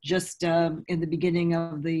just in the beginning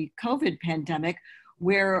of the COVID pandemic,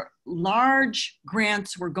 where large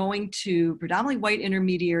grants were going to predominantly white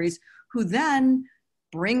intermediaries who then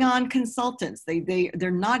bring on consultants.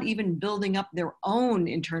 They're not even building up their own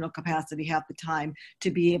internal capacity half the time to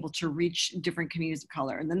be able to reach different communities of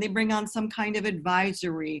color. And then they bring on some kind of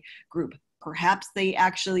advisory group. Perhaps they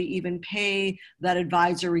actually even pay that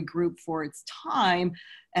advisory group for its time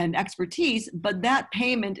and expertise, but that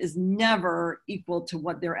payment is never equal to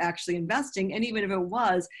what they're actually investing. And even if it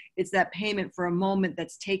was, it's that payment for a moment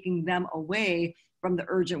that's taking them away from the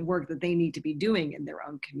urgent work that they need to be doing in their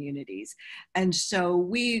own communities. And so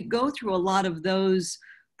we go through a lot of those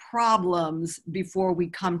problems before we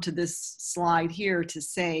come to this slide here to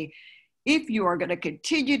say, if you are going to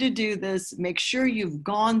continue to do this, make sure you've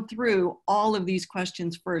gone through all of these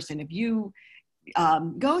questions first. And if you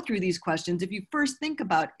go through these questions, if you first think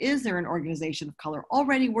about, is there an organization of color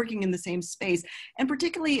already working in the same space? And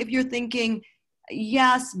particularly if you're thinking,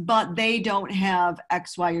 yes, but they don't have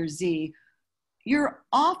X, Y, or Z, you're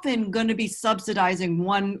often going to be subsidizing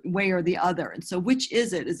one way or the other. And so which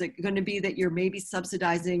is it? Is it going to be that you're maybe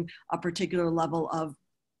subsidizing a particular level of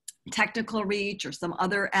technical reach or some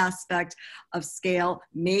other aspect of scale?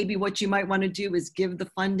 Maybe what you might want to do is give the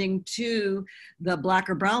funding to the Black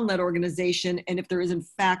or Brown led organization, and if there is in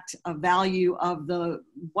fact a value of the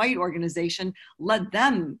white organization, let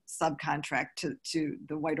them subcontract to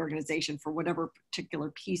the white organization for whatever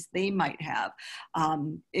particular piece they might have,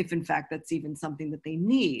 if in fact that's even something that they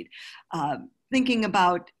need. Thinking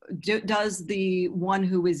about, does the one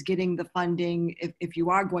who is getting the funding, if you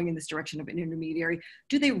are going in this direction of an intermediary,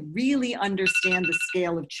 do they really understand the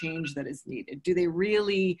scale of change that is needed? Do they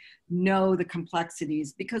really know the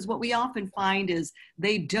complexities? Because what we often find is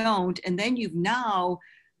they don't, and then you've now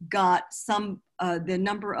got the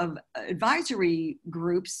number of advisory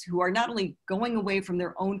groups who are not only going away from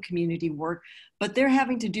their own community work, but they're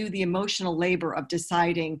having to do the emotional labor of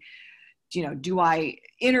deciding, do I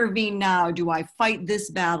intervene now? Do I fight this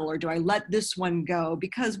battle, or do I let this one go?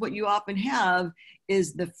 Because what you often have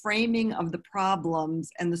is the framing of the problems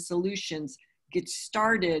and the solutions get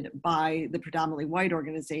started by the predominantly white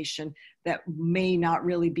organization that may not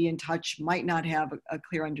really be in touch, might not have a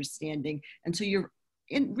clear understanding. And so you're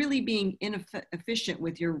really being inefficient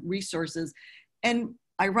with your resources. And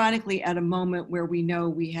ironically, at a moment where we know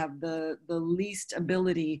we have the least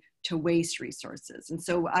ability to waste resources. And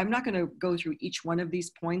so I'm not going to go through each one of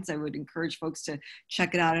these points. I would encourage folks to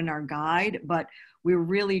check it out in our guide, but we're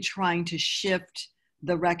really trying to shift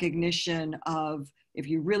the recognition of, if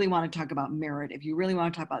you really want to talk about merit, if you really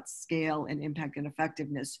want to talk about scale and impact and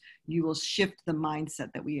effectiveness, you will shift the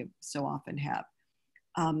mindset that we so often have.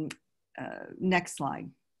 Next slide.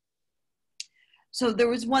 So there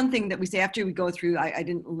was one thing that we say after we go through, I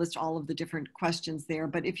didn't list all of the different questions there,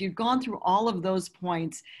 but if you've gone through all of those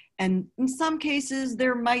points, and in some cases,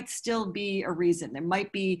 there might still be a reason. There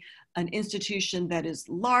might be an institution that is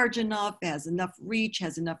large enough, has enough reach,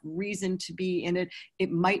 has enough reason to be in it.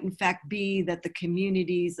 It might in fact be that the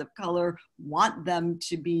communities of color want them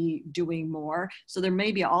to be doing more. So there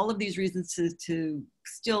may be all of these reasons to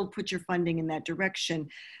still put your funding in that direction.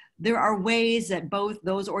 There are ways that both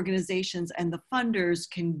those organizations and the funders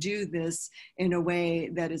can do this in a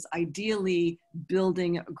way that is ideally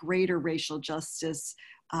building greater racial justice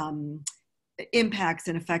impacts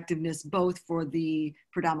and effectiveness, both for the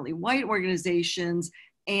predominantly white organizations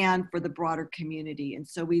and for the broader community. And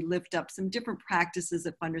so we lift up some different practices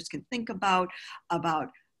that funders can think about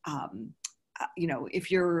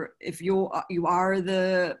if you are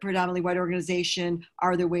the predominantly white organization,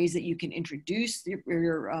 are there ways that you can introduce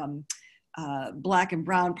your Black and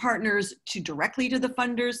Brown partners directly to the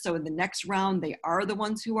funders? So in the next round, they are the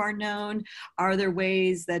ones who are known. Are there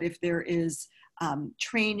ways that if there is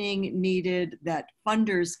training needed, that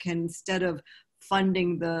funders can, instead of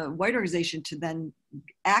funding the white organization to then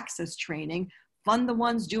access training, fund the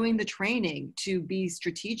ones doing the training to be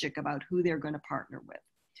strategic about who they're going to partner with?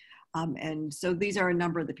 And so these are a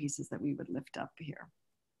number of the pieces that we would lift up here.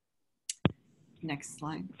 Next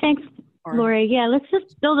slide. Thanks, Lori. Yeah, let's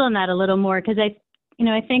just build on that a little more, because I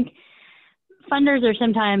think funders are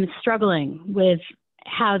sometimes struggling with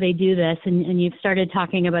how they do this, and you've started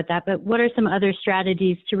talking about that, but what are some other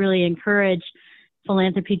strategies to really encourage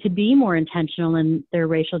philanthropy to be more intentional in their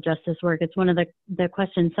racial justice work? It's one of the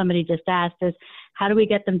questions somebody just asked is, how do we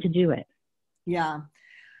get them to do it? Yeah.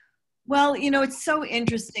 Well, it's so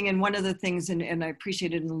interesting. And one of the things, and I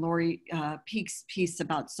appreciated in Lori Peake's piece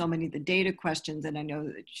about so many of the data questions, and I know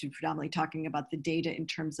that she's predominantly talking about the data in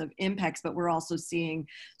terms of impacts, but we're also seeing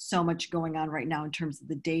so much going on right now in terms of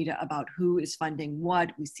the data about who is funding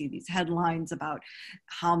what. We see these headlines about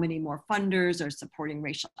how many more funders are supporting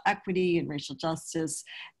racial equity and racial justice.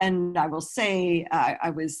 And I will say, I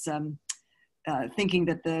was thinking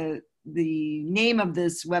that the name of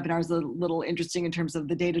this webinar is a little interesting in terms of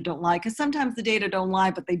the data don't lie, because sometimes the data don't lie,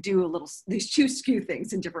 but they do they skew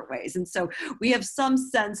things in different ways. And so we have some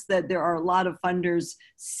sense that there are a lot of funders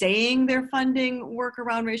saying they're funding work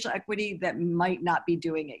around racial equity that might not be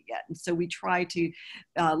doing it yet. And so we try to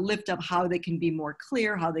lift up how they can be more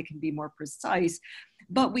clear, how they can be more precise.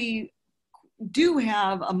 But we do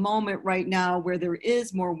have a moment right now where there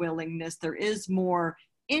is more willingness, there is more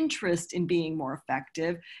interest in being more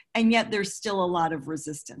effective, and yet there's still a lot of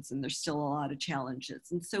resistance and there's still a lot of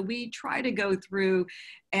challenges. And so we try to go through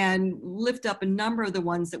and lift up a number of the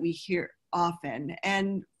ones that we hear often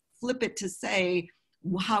and flip it to say,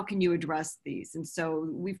 how can you address these? And so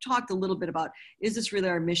we've talked a little bit about, is this really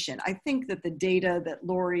our mission? I think that the data that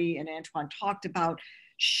Lori and Antoine talked about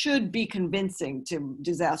should be convincing to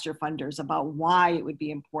disaster funders about why it would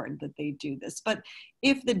be important that they do this. But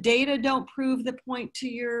if the data don't prove the point to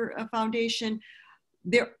your foundation,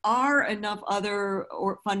 there are enough other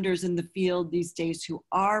funders in the field these days who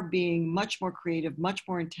are being much more creative, much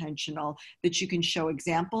more intentional, that you can show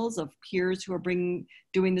examples of peers who are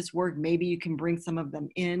doing this work. Maybe you can bring some of them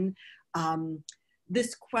in.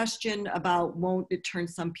 This question about won't it turn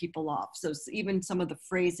some people off? So even some of the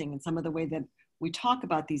phrasing and some of the way that we talk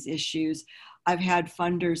about these issues, I've had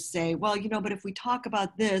funders say, well, but if we talk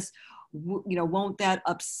about this, won't that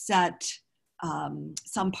upset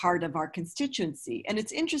some part of our constituency? And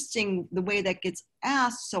it's interesting the way that gets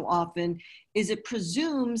asked so often is it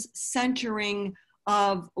presumes centering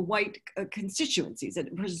of white constituencies.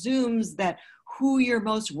 It presumes that who you're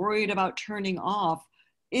most worried about turning off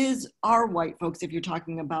are white folks. If you're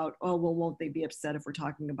talking about, oh, well, won't they be upset if we're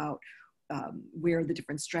talking about where the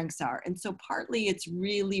different strengths are? And so partly it's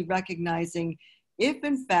really recognizing if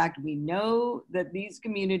in fact we know that these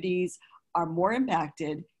communities are more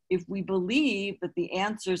impacted, if we believe that the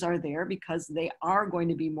answers are there because they are going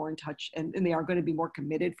to be more in touch and they are going to be more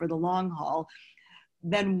committed for the long haul,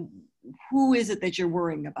 then who is it that you're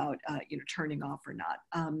worrying about turning off or not?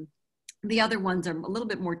 The other ones are a little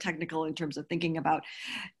bit more technical in terms of thinking about,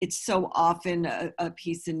 it's so often a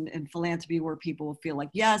piece in philanthropy where people will feel like,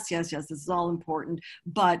 yes, this is all important,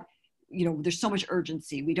 but there's so much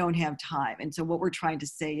urgency, we don't have time. And so what we're trying to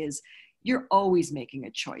say is, you're always making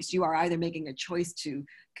a choice. You are either making a choice to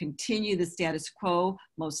continue the status quo,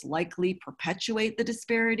 most likely perpetuate the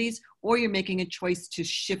disparities, or you're making a choice to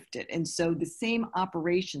shift it. And so the same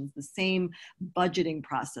operations, the same budgeting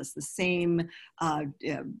process, the same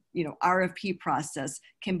RFP process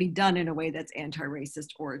can be done in a way that's anti-racist,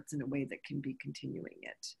 or it's in a way that can be continuing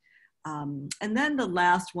it. And then the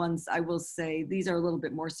last ones, I will say, these are a little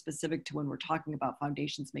bit more specific to when we're talking about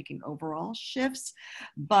foundations making overall shifts,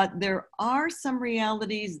 but there are some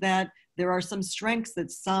realities that there are some strengths that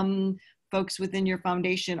some folks within your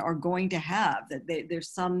foundation are going to have, that there's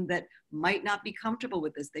some that might not be comfortable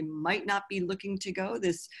with this. They might not be looking to go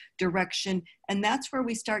this direction. And that's where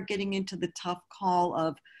we start getting into the tough call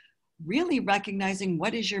of really recognizing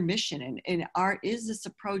what is your mission, and is this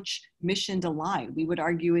approach mission aligned? We would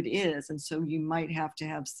argue it is, and so you might have to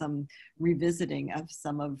have some revisiting of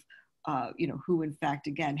some of who in fact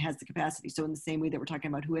again has the capacity. So in the same way that we're talking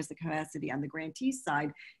about who has the capacity on the grantee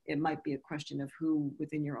side, it might be a question of who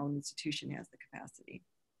within your own institution has the capacity.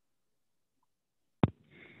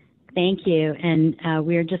 Thank you, and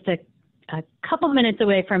we're just a couple minutes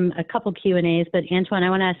away from a couple Q&As, but Antoine, I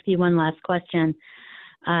want to ask you one last question.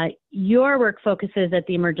 Your work focuses at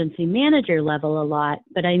the emergency manager level a lot,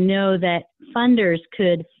 but I know that funders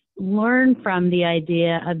could learn from the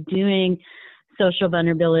idea of doing social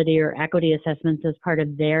vulnerability or equity assessments as part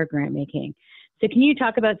of their grant making. So can you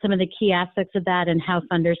talk about some of the key aspects of that and how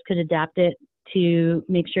funders could adapt it to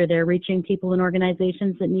make sure they're reaching people and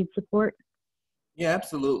organizations that need support? Yeah,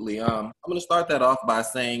 absolutely. I'm going to start that off by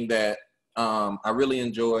saying that I really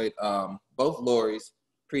enjoyed both Lori's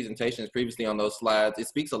presentations previously on those slides. It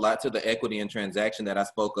speaks a lot to the equity and transaction that I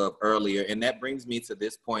spoke of earlier. And that brings me to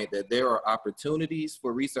this point that there are opportunities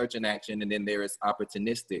for research and action, and then there is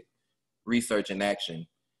opportunistic research and action.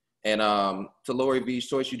 And to Lori V's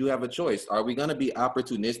choice, you do have a choice. Are we going to be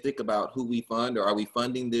opportunistic about who we fund, or are we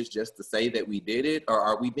funding this just to say that we did it? Or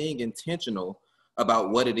are we being intentional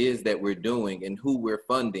about what it is that we're doing and who we're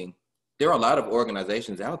funding? There are a lot of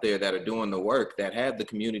organizations out there that are doing the work, that have the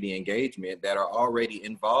community engagement, that are already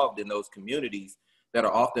involved in those communities, that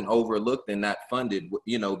are often overlooked and not funded,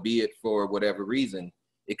 be it for whatever reason.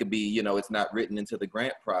 It could be, it's not written into the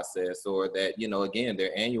grant process, or that, again,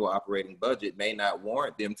 their annual operating budget may not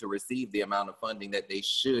warrant them to receive the amount of funding that they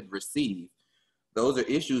should receive. Those are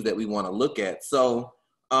issues that we want to look at. So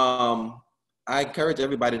I encourage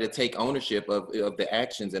everybody to take ownership of the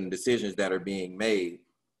actions and decisions that are being made.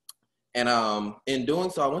 And in doing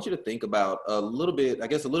so, I want you to think about a little bit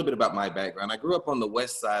about my background. I grew up on the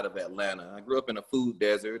west side of Atlanta. I grew up in a food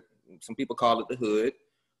desert. Some people call it the hood.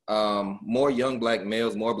 More young Black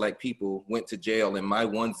males, more Black people went to jail in my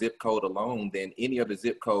one zip code alone than any other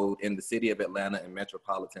zip code in the city of Atlanta and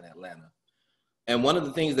metropolitan Atlanta. And one of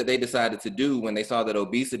the things that they decided to do when they saw that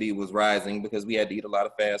obesity was rising, because we had to eat a lot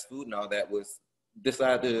of fast food and all that, was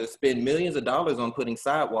decide to spend millions of dollars on putting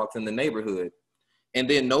sidewalks in the neighborhood. And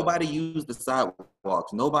then nobody used the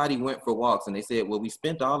sidewalks. Nobody went for walks. And they said, well, we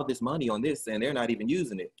spent all of this money on this and they're not even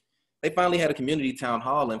using it. They finally had a community town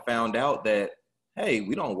hall and found out that, hey,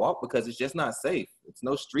 we don't walk because it's just not safe. It's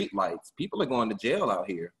no street lights. People are going to jail out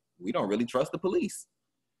here. We don't really trust the police.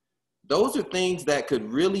 Those are things that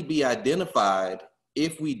could really be identified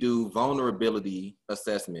if we do vulnerability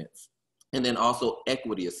assessments and then also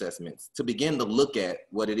equity assessments to begin to look at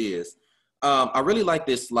what it is. I really like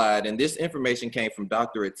this slide, and this information came from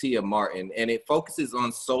Dr. Atia Martin, and it focuses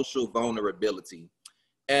on social vulnerability.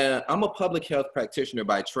 And I'm a public health practitioner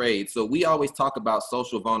by trade, so we always talk about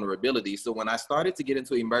social vulnerability. So when I started to get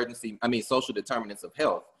into social determinants of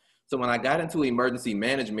health, so when I got into emergency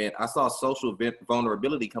management, I saw social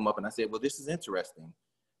vulnerability come up, and I said, well, this is interesting.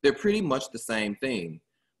 They're pretty much the same thing.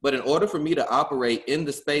 But in order for me to operate in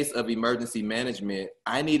the space of emergency management,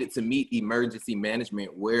 I needed to meet emergency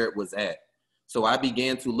management where it was at. So I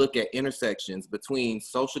began to look at intersections between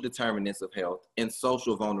social determinants of health and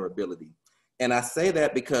social vulnerability. And I say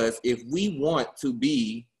that because if we want to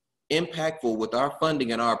be impactful with our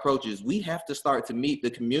funding and our approaches, we have to start to meet the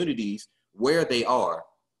communities where they are.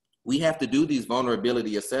 We have to do these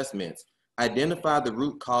vulnerability assessments, identify the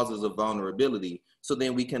root causes of vulnerability, so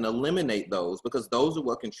then we can eliminate those, because those are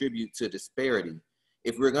what contribute to disparity.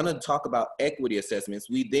 If we're going to talk about equity assessments,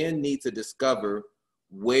 we then need to discover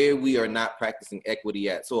where we are not practicing equity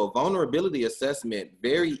at. So a vulnerability assessment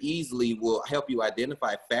very easily will help you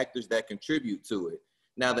identify factors that contribute to it.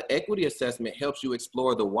 Now, the equity assessment helps you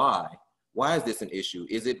explore the why. Why is this an issue?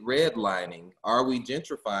 Is it redlining? Are we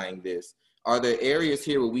gentrifying this? Are there areas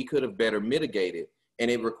here where we could have better mitigated?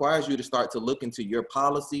 And it requires you to start to look into your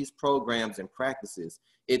policies, programs, and practices.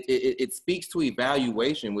 It speaks to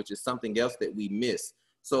evaluation, which is something else that we miss.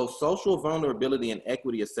 So social vulnerability and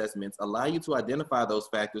equity assessments allow you to identify those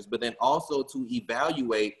factors, but then also to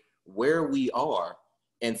evaluate where we are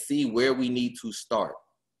and see where we need to start.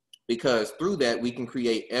 Because through that, we can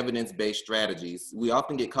create evidence-based strategies. We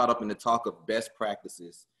often get caught up in the talk of best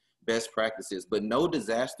practices, but no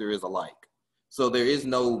disaster is alike. So there is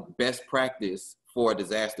no best practice for a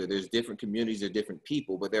disaster. There's different communities or different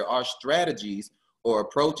people, but there are strategies or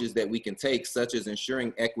approaches that we can take, such as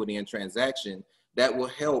ensuring equity and transaction, that will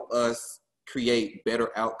help us create better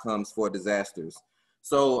outcomes for disasters.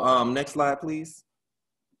 So next slide, please.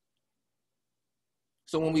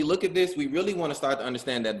 So when we look at this, we really want to start to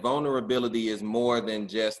understand that vulnerability is more than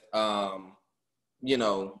just,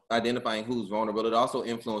 identifying who's vulnerable. It also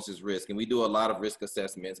influences risk, and we do a lot of risk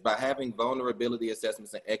assessments. By having vulnerability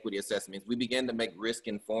assessments and equity assessments, we begin to make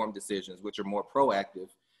risk-informed decisions, which are more proactive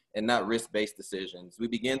and not risk-based decisions. We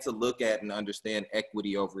begin to look at and understand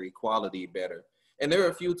equity over equality better. And there are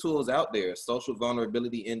a few tools out there. Social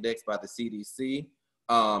Vulnerability Index by the CDC,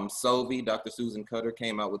 SOVI, Dr. Susan Cutter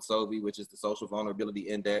came out with SOVI, which is the Social Vulnerability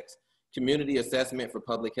Index. Community Assessment for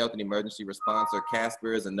Public Health and Emergency Response, or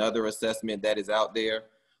CASPER, is another assessment that is out there.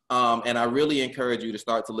 And I really encourage you to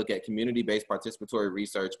start to look at community-based participatory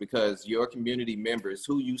research, because your community members,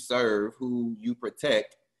 who you serve, who you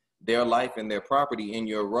protect, their life and their property in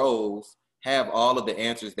your roles, have all of the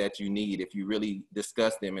answers that you need if you really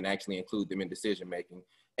discuss them and actually include them in decision-making.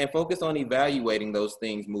 And focus on evaluating those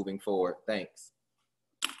things moving forward. Thanks.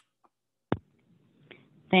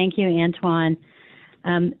 Thank you, Antoine.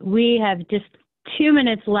 We have just 2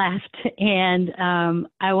 minutes left, and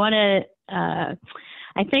I want to,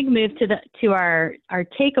 I think, move to our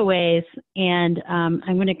takeaways, and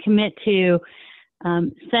I'm going to commit to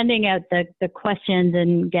sending out the questions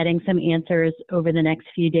and getting some answers over the next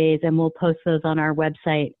few days, and we'll post those on our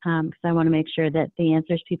website, because I want to make sure that the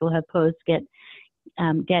answers people have posed get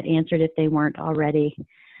answered if they weren't already.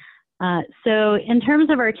 So in terms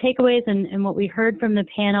of our takeaways and what we heard from the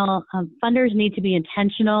panel, funders need to be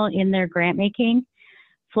intentional in their grant making.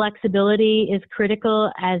 Flexibility is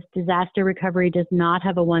critical, as disaster recovery does not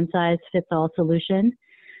have a one-size-fits-all solution.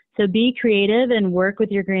 So be creative and work with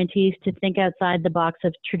your grantees to think outside the box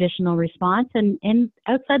of traditional response and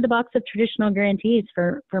outside the box of traditional grantees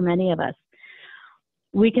for many of us.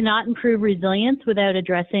 We cannot improve resilience without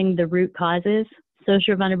addressing the root causes.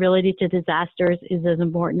 Social vulnerability to disasters is as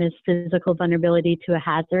important as physical vulnerability to a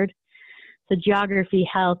hazard. So geography,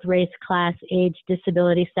 health, race, class, age,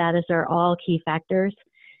 disability status are all key factors.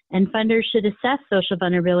 And funders should assess social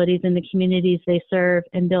vulnerabilities in the communities they serve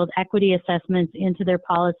and build equity assessments into their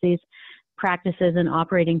policies, practices, and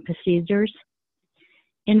operating procedures.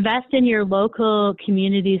 Invest in your local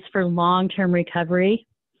communities for long-term recovery.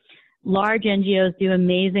 Large NGOs do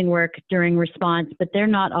amazing work during response, but they're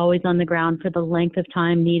not always on the ground for the length of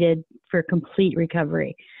time needed for complete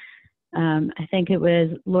recovery. I think it was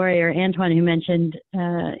Lori or Antoine who mentioned,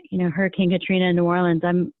 Hurricane Katrina in New Orleans.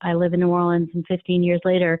 I live in New Orleans, and 15 years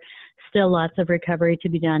later, still lots of recovery to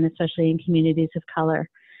be done, especially in communities of color.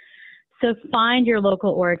 So find your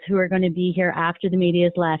local orgs who are going to be here after the media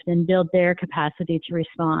is left and build their capacity to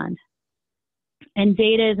respond. And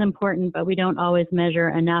data is important, but we don't always measure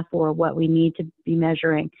enough or what we need to be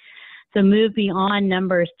measuring. So move beyond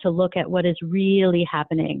numbers to look at what is really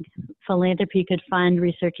happening. Philanthropy could fund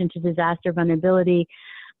research into disaster vulnerability,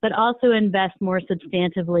 but also invest more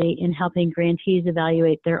substantively in helping grantees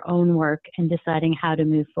evaluate their own work and deciding how to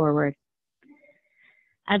move forward.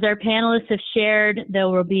 As our panelists have shared, there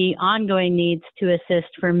will be ongoing needs to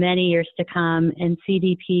assist for many years to come, and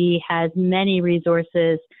CDP has many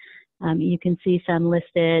resources. You can see some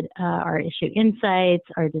listed, our issue insights,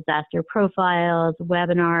 our disaster profiles,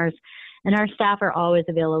 webinars, and our staff are always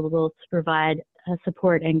available to provide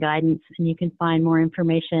support and guidance. And you can find more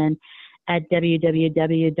information at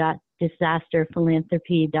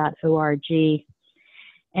www.disasterphilanthropy.org.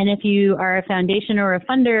 And if you are a foundation or a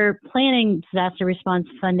funder planning disaster response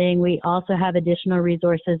funding, we also have additional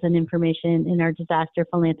resources and information in our disaster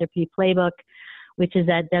philanthropy playbook, which is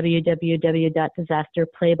at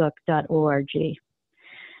www.disasterplaybook.org.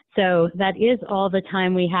 So that is all the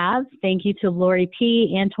time we have. Thank you to Lori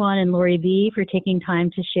P., Antoine, and Lori V. for taking time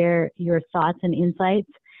to share your thoughts and insights.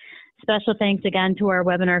 Special thanks again to our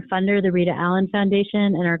webinar funder, the Rita Allen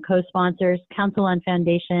Foundation, and our co-sponsors, Council on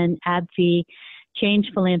Foundation, ABFI,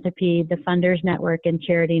 Change Philanthropy, the Funders Network, and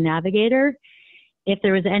Charity Navigator. If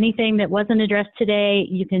there was anything that wasn't addressed today,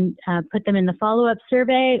 you can put them in the follow-up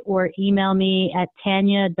survey or email me at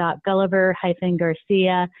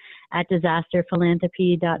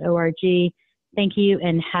tanya.gulliver-garcia@disasterphilanthropy.org. Thank you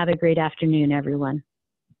and have a great afternoon, everyone.